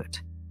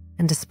throat.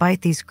 And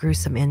despite these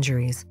gruesome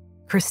injuries,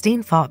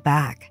 Christine fought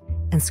back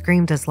and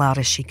screamed as loud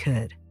as she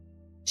could.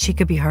 She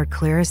could be heard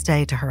clear as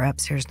day to her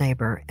upstairs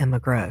neighbor, Emma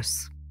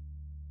Gross.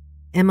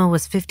 Emma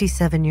was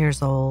 57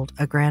 years old,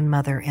 a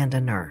grandmother, and a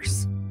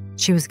nurse.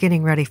 She was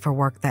getting ready for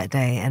work that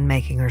day and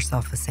making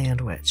herself a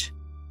sandwich.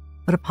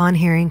 But upon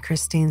hearing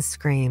Christine's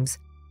screams,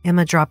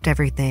 Emma dropped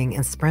everything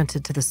and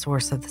sprinted to the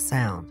source of the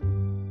sound.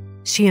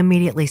 She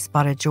immediately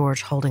spotted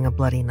George holding a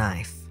bloody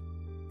knife,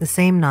 the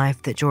same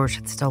knife that George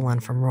had stolen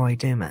from Roy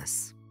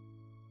Dumas.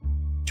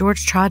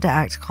 George tried to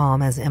act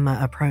calm as Emma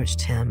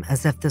approached him,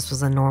 as if this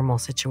was a normal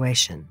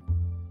situation.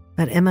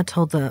 But Emma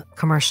told the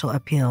Commercial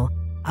Appeal,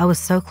 "I was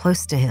so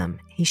close to him.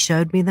 He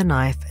showed me the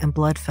knife and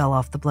blood fell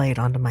off the blade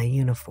onto my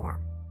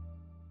uniform."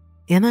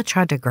 Emma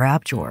tried to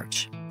grab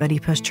George, but he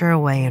pushed her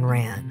away and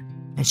ran,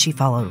 and she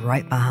followed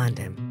right behind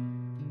him.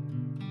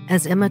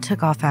 As Emma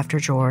took off after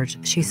George,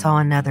 she saw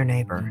another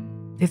neighbor,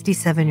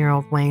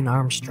 57-year-old Wayne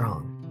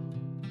Armstrong.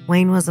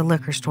 Wayne was a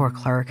liquor store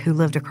clerk who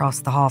lived across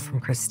the hall from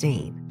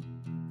Christine.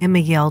 Emma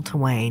yelled to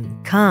Wayne,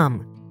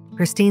 "Come!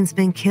 Christine's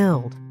been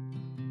killed!"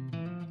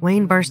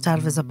 Wayne burst out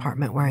of his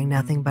apartment wearing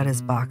nothing but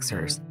his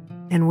boxers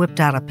and whipped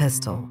out a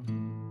pistol.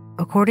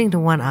 According to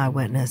one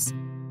eyewitness,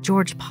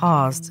 George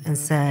paused and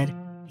said,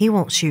 "He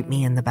won't shoot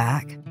me in the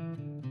back."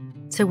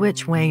 To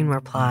which Wayne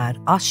replied,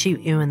 "I'll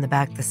shoot you in the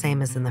back the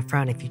same as in the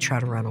front if you try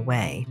to run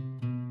away."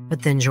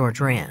 But then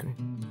George ran.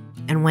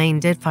 And Wayne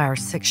did fire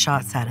 6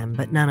 shots at him,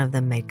 but none of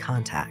them made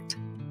contact.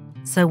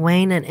 So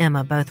Wayne and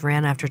Emma both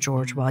ran after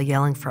George while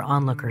yelling for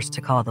onlookers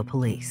to call the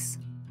police.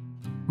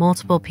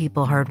 Multiple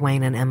people heard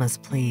Wayne and Emma's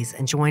pleas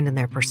and joined in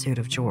their pursuit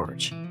of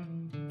George.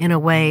 In a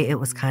way, it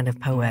was kind of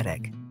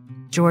poetic.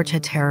 George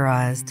had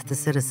terrorized the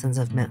citizens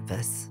of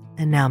Memphis,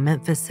 and now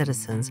Memphis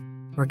citizens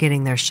were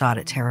getting their shot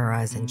at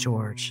terrorizing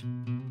George.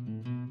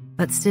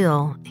 But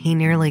still, he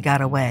nearly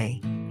got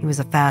away. He was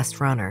a fast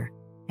runner,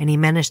 and he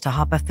managed to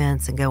hop a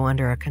fence and go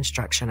under a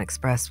construction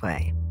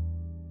expressway.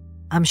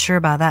 I'm sure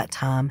by that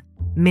time,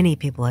 many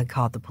people had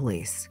called the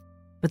police,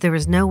 but there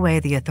was no way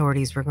the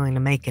authorities were going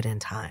to make it in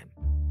time.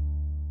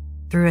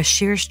 Through a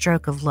sheer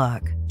stroke of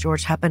luck,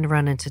 George happened to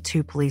run into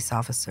two police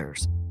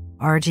officers,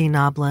 R.G.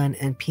 Noblin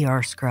and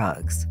P.R.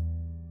 Scruggs.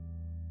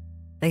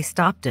 They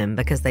stopped him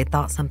because they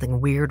thought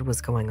something weird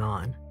was going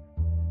on.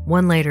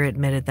 One later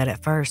admitted that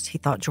at first he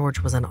thought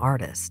George was an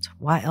artist.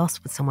 Why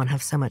else would someone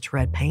have so much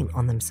red paint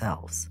on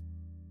themselves?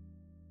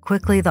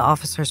 Quickly, the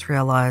officers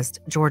realized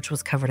George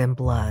was covered in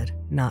blood,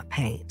 not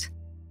paint.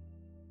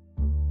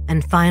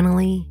 And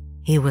finally,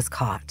 he was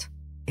caught.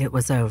 It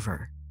was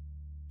over.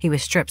 He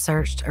was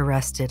strip-searched,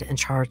 arrested, and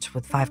charged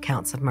with 5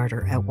 counts of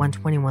murder at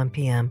 1:21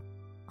 p.m.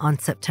 on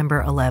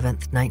September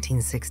 11th,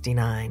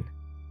 1969.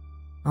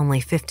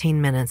 Only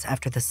 15 minutes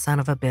after the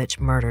son of a bitch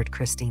murdered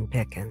Christine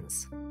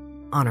Pickens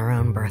on her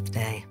own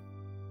birthday.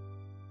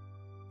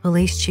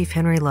 Police Chief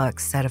Henry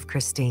Lux said of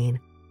Christine,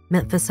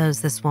 "Memphis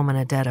owes this woman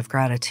a debt of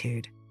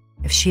gratitude.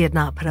 If she had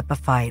not put up a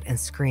fight and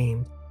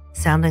screamed,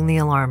 sounding the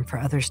alarm for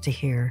others to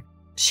hear,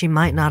 she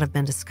might not have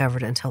been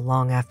discovered until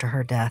long after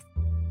her death,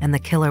 and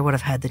the killer would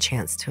have had the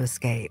chance to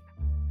escape."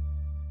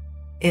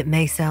 It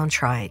may sound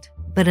trite,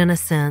 but in a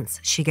sense,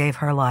 she gave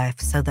her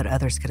life so that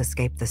others could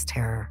escape this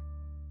terror.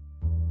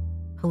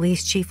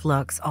 Police Chief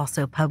Lux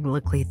also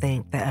publicly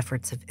thanked the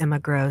efforts of Emma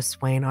Gross,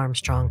 Wayne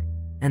Armstrong,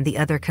 and the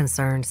other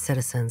concerned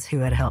citizens who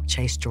had helped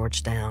chase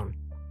George down.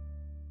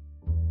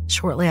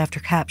 Shortly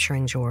after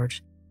capturing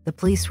George, the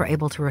police were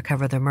able to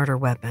recover the murder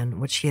weapon,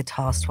 which he had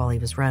tossed while he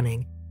was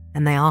running,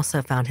 and they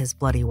also found his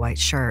bloody white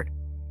shirt,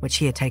 which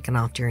he had taken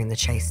off during the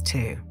chase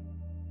too.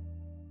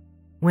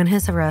 When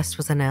his arrest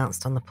was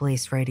announced on the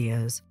police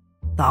radios,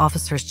 the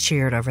officers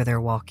cheered over their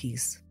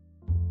walkies.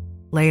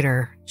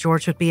 Later,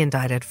 George would be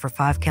indicted for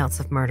 5 counts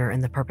of murder in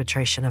the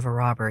perpetration of a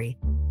robbery,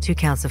 2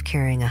 counts of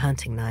carrying a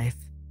hunting knife,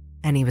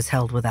 and he was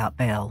held without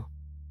bail.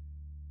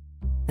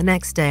 The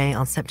next day,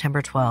 on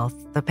September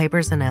 12th, the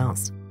papers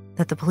announced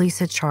that the police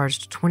had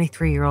charged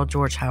 23-year-old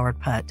George Howard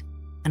Putt,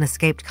 an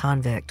escaped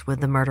convict, with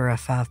the murder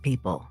of 5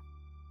 people.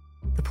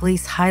 The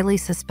police highly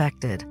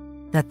suspected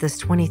that this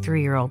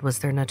 23-year-old was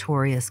their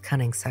notorious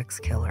cunning sex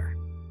killer.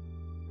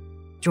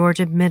 George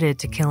admitted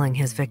to killing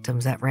his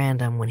victims at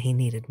random when he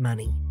needed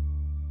money.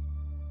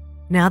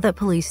 Now that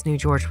police knew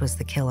George was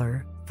the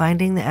killer,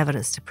 finding the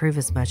evidence to prove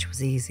as much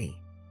was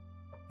easy.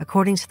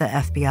 According to the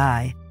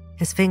FBI,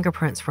 his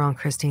fingerprints were on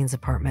Christine's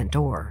apartment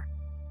door.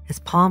 His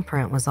palm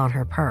print was on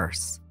her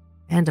purse.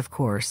 And of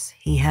course,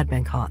 he had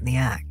been caught in the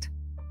act.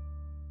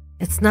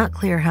 It's not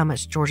clear how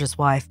much George's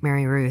wife,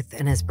 Mary Ruth,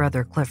 and his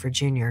brother, Clifford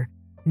Jr.,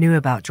 knew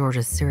about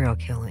George's serial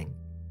killing.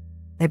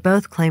 They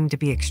both claimed to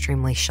be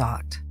extremely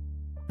shocked.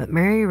 But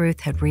Mary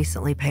Ruth had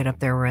recently paid up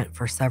their rent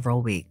for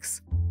several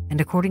weeks,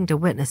 and according to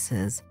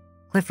witnesses,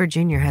 Clifford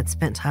Jr. had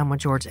spent time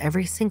with George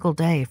every single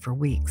day for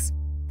weeks,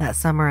 that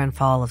summer and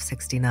fall of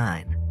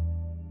 '69.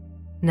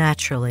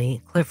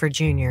 Naturally, Clifford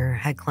Jr.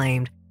 had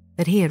claimed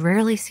that he had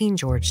rarely seen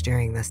George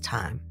during this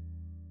time.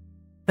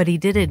 But he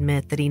did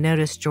admit that he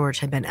noticed George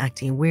had been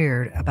acting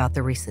weird about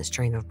the recent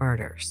string of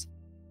murders.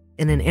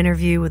 In an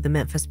interview with the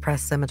Memphis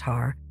Press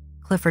Scimitar,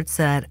 Clifford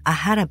said, "I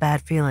had a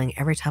bad feeling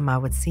every time I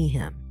would see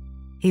him.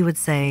 He would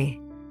say,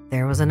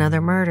 'There was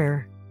another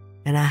murder,'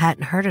 and I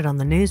hadn't heard it on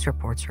the news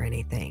reports or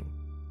anything.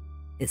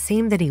 It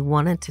seemed that he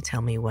wanted to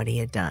tell me what he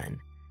had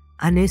done.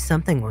 I knew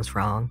something was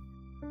wrong.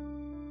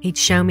 He'd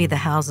show me the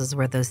houses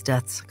where those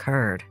deaths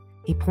occurred.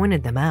 He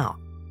pointed them out."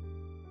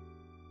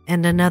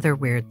 And another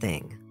weird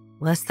thing.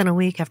 Less than a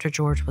week after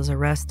George was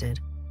arrested,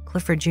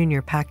 Clifford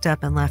Jr. packed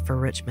up and left for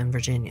Richmond,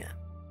 Virginia.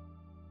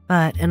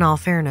 But in all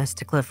fairness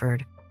to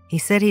Clifford, he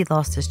said he'd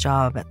lost his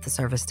job at the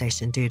service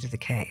station due to the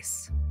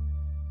case.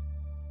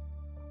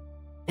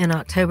 In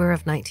October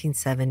of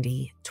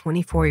 1970,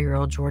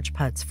 24-year-old George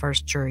Putt's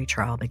first jury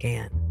trial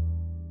began.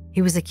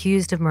 He was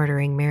accused of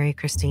murdering Mary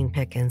Christine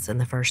Pickens in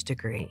the first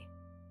degree.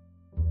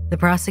 The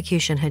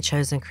prosecution had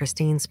chosen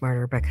Christine's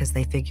murder because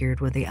they figured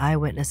with the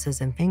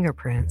eyewitnesses and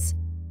fingerprints,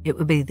 it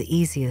would be the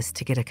easiest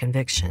to get a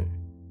conviction.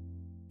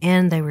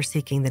 And they were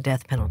seeking the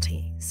death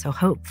penalty, so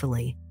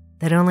hopefully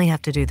they'd only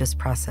have to do this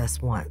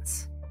process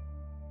once.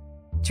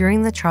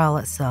 During the trial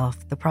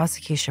itself, the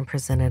prosecution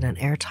presented an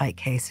airtight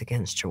case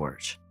against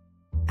George.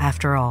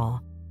 After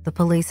all, the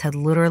police had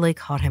literally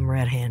caught him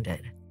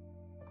red-handed.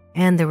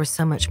 And there was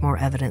so much more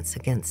evidence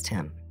against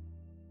him.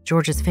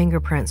 George's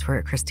fingerprints were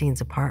at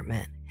Christine's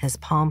apartment. His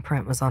palm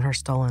print was on her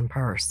stolen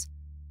purse.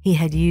 He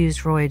had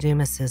used Roy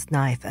Dumas's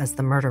knife as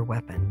the murder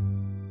weapon.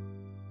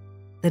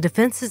 The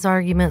defense's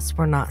arguments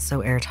were not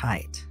so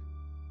airtight.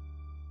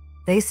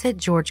 They said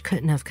George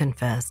couldn't have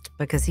confessed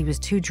because he was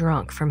too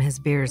drunk from his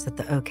beers at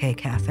the OK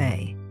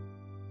Cafe.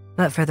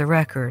 But for the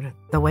record,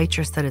 the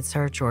waitress that had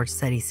served George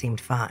said he seemed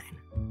fine.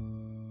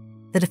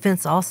 The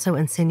defense also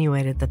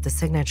insinuated that the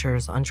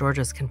signatures on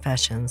George's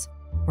confessions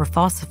were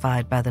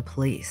falsified by the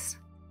police.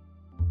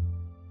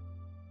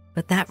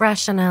 But that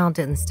rationale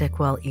didn't stick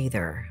well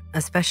either,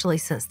 especially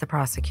since the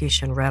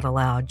prosecution read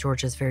aloud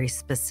George's very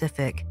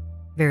specific,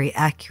 very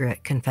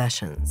accurate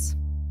confessions.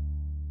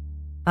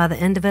 By the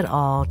end of it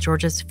all,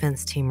 George's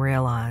defense team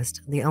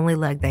realized the only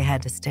leg they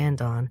had to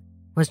stand on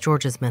was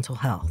George's mental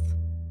health.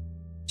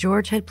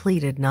 George had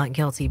pleaded not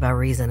guilty by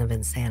reason of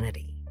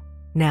insanity.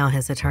 Now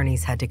his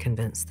attorneys had to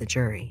convince the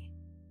jury.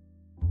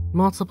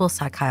 Multiple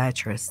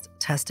psychiatrists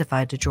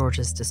testified to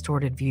George's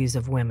distorted views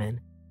of women,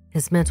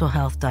 his mental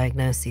health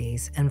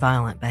diagnoses, and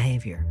violent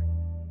behavior.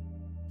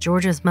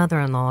 George's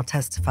mother-in-law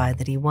testified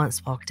that he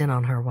once walked in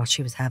on her while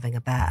she was having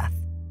a bath.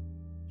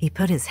 He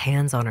put his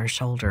hands on her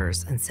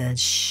shoulders and said,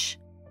 "Shh,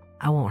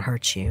 I won't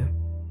hurt you."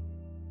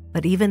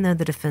 But even though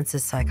the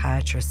defense's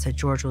psychiatrist said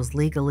George was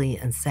legally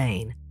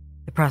insane,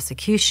 the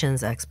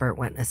prosecution's expert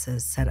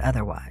witnesses said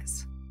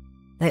otherwise.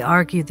 They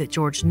argued that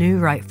George knew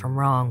right from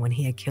wrong when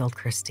he had killed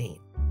Christine.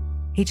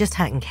 He just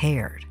hadn't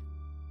cared.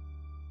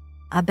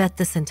 I bet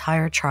this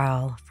entire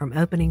trial, from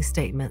opening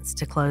statements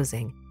to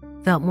closing,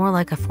 felt more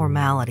like a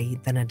formality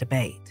than a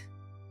debate.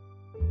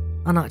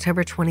 On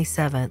October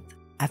 27th,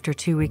 after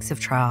 2 weeks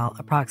of trial,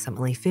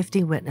 approximately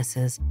 50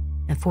 witnesses,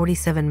 and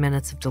 47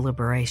 minutes of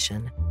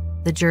deliberation,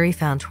 the jury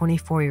found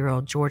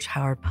 24-year-old George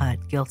Howard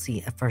Putt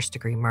guilty of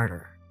first-degree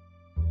murder.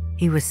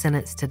 He was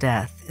sentenced to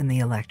death in the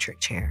electric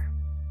chair.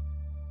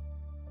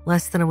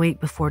 Less than a week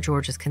before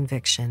George's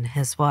conviction,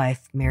 his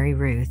wife, Mary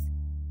Ruth,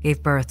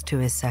 gave birth to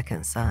his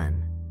second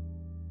son.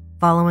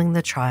 Following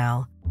the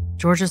trial,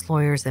 George's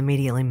lawyers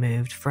immediately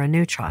moved for a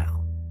new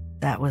trial.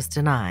 That was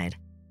denied,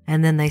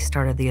 and then they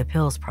started the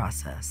appeals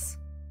process.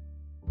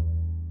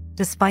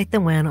 Despite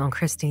the win on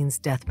Christine's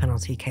death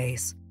penalty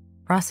case,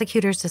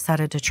 prosecutors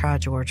decided to try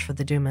George for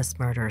the Dumas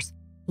murders,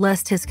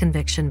 lest his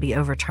conviction be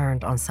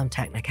overturned on some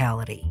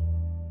technicality.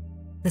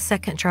 The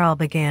second trial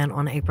began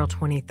on April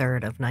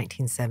 23rd of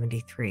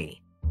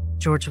 1973.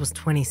 George was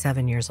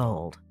 27 years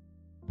old.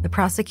 The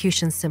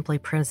prosecution simply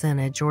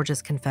presented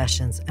George's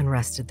confessions and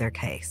rested their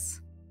case.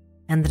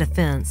 And the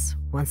defense,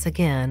 once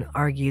again,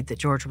 argued that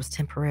George was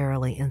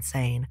temporarily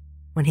insane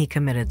when he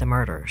committed the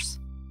murders.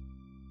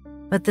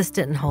 But this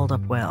didn't hold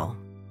up well.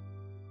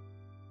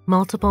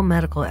 Multiple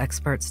medical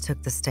experts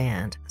took the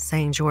stand,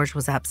 saying George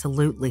was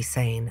absolutely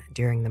sane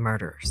during the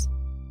murders.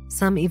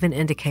 Some even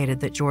indicated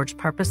that George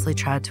purposely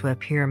tried to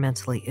appear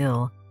mentally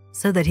ill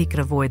so that he could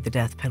avoid the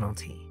death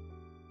penalty.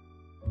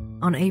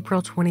 On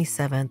April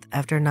 27th,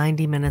 after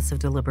 90 minutes of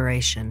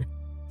deliberation,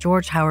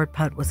 George Howard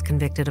Putt was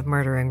convicted of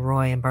murdering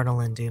Roy and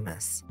Bernalyn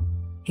Dumas.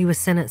 He was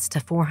sentenced to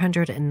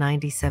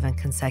 497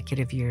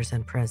 consecutive years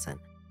in prison,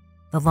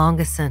 the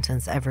longest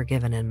sentence ever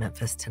given in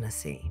Memphis,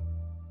 Tennessee.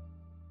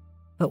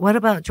 But what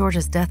about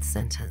George's death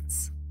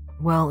sentence?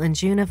 Well, in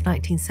June of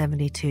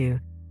 1972,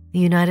 the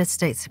United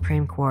States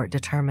Supreme Court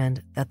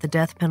determined that the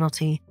death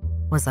penalty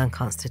was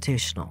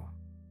unconstitutional.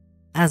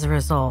 As a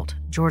result,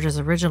 George's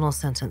original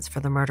sentence for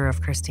the murder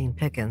of Christine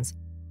Pickens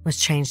was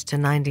changed to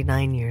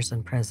 99 years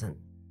in prison,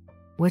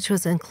 which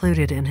was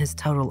included in his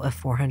total of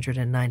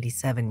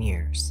 497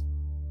 years.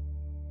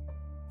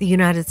 The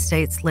United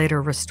States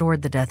later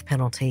restored the death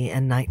penalty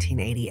in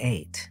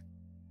 1988.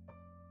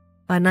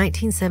 By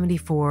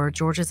 1974,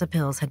 George's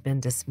appeals had been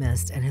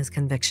dismissed and his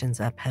convictions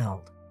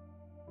upheld.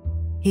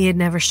 He had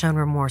never shown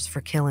remorse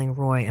for killing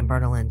Roy and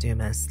Bernalyn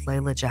Dumas,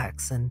 Layla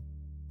Jackson,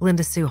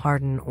 Linda Sue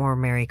Harden, or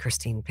Mary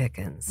Christine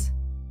Pickens.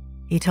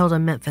 He told a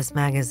Memphis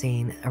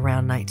magazine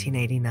around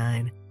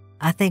 1989,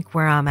 "I think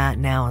where I'm at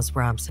now is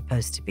where I'm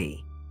supposed to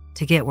be.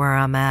 To get where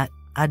I'm at,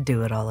 I'd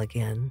do it all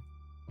again."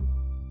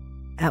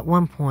 At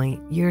one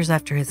point, years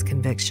after his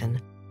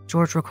conviction,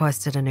 George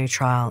requested a new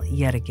trial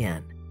yet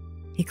again.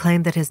 He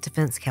claimed that his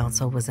defense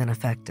counsel was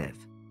ineffective.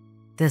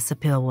 This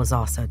appeal was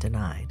also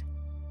denied.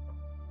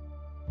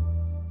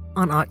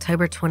 On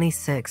October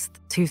 26,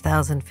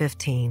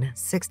 2015,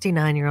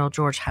 69-year-old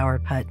George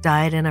Howard Putt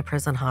died in a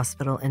prison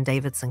hospital in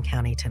Davidson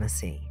County,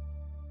 Tennessee.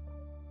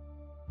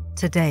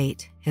 To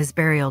date, his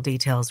burial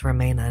details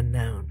remain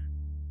unknown.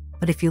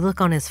 But if you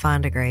look on his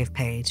Find a Grave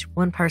page,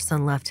 one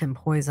person left him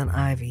poison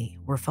ivy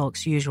where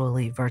folks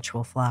usually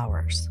virtual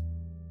flowers.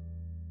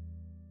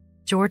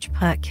 George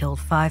Putt killed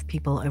 5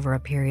 people over a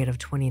period of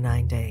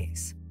 29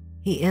 days.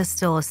 He is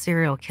still a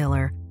serial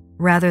killer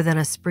rather than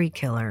a spree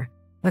killer,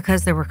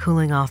 because there were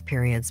cooling off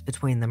periods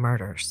between the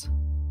murders.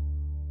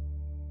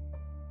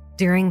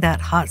 During that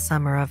hot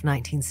summer of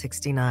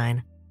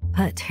 1969,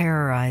 Putt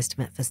terrorized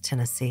Memphis,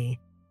 Tennessee,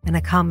 in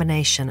a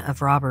combination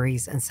of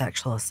robberies and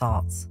sexual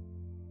assaults.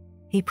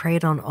 He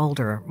preyed on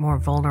older, more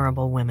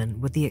vulnerable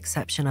women with the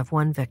exception of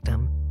one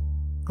victim,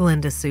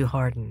 Glenda Sue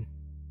Harden.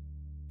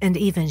 And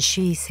even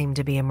she seemed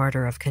to be a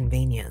murder of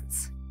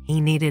convenience.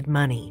 He needed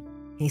money.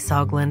 He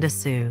saw Glenda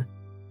Sue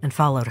and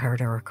followed her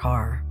to her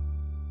car.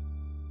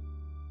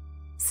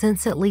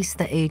 Since at least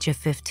the age of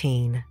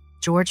 15,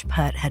 George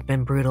Putt had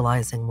been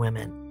brutalizing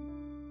women.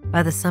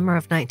 By the summer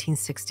of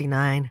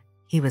 1969,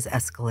 he was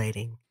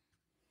escalating.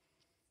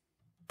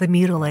 The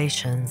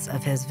mutilations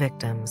of his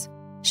victims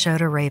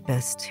showed a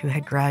rapist who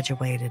had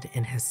graduated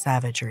in his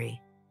savagery,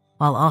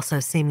 while also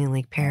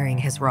seemingly pairing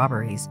his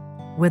robberies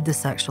with the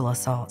sexual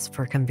assaults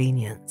for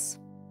convenience.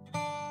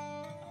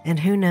 And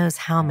who knows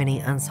how many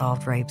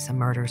unsolved rapes and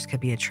murders could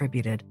be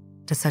attributed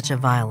to such a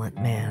violent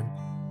man.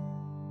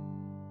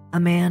 A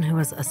man who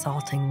was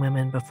assaulting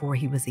women before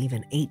he was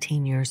even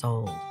 18 years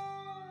old.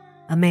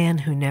 A man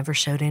who never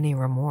showed any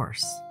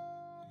remorse.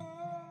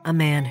 A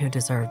man who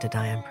deserved to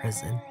die in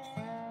prison.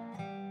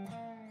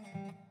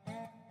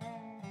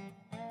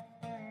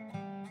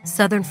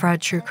 Southern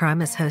Fried True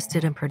Crime is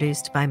hosted and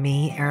produced by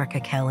me, Erica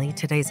Kelley.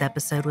 Today's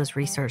episode was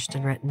researched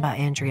and written by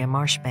Andrea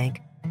Marshbank,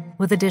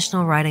 with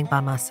additional writing by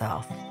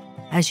myself.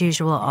 As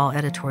usual, all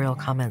editorial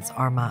comments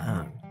are my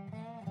own.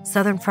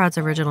 Southern Fried's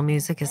original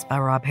music is by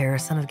Rob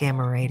Harrison of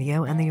Gamma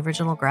Radio, and the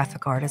original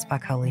graphic art is by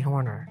Coley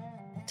Horner.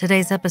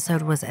 Today's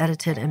episode was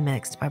edited and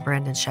mixed by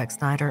Brandon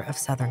Scheck-Snyder of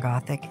Southern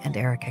Gothic and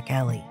Erica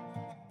Kelley.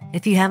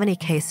 If you have any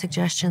case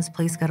suggestions,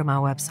 please go to my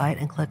website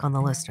and click on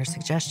the Listener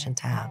Suggestion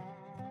tab.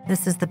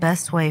 This is the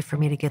best way for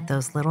me to get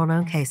those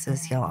little-known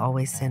cases y'all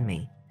always send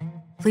me.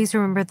 Please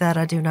remember that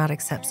I do not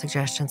accept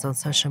suggestions on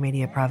social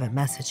media private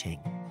messaging,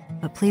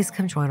 but please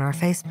come join our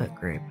Facebook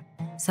group,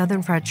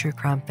 Southern Fried True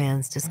Crime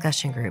Fans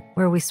Discussion Group,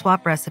 where we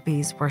swap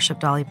recipes, worship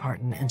Dolly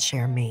Parton, and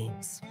share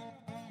memes.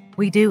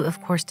 We do,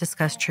 of course,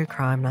 discuss true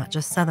crime, not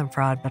just Southern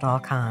Fried, but all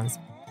kinds,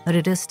 but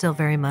it is still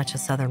very much a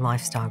Southern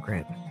lifestyle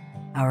group.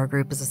 Our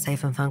group is a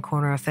safe and fun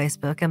corner of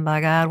Facebook, and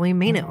by God, we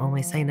mean it when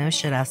we say no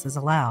shit asses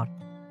allowed.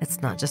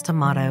 It's not just a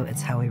motto,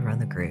 it's how we run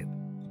the group.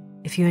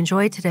 If you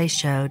enjoyed today's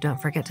show,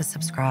 don't forget to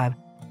subscribe,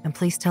 and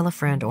please tell a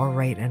friend or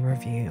rate and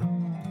review.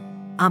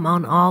 I'm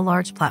on all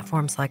large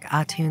platforms like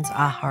iTunes,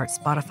 iHeart,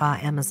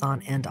 Spotify,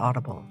 Amazon, and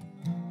Audible.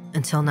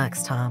 Until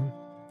next time,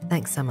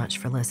 thanks so much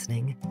for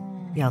listening.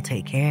 Y'all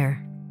take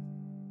care.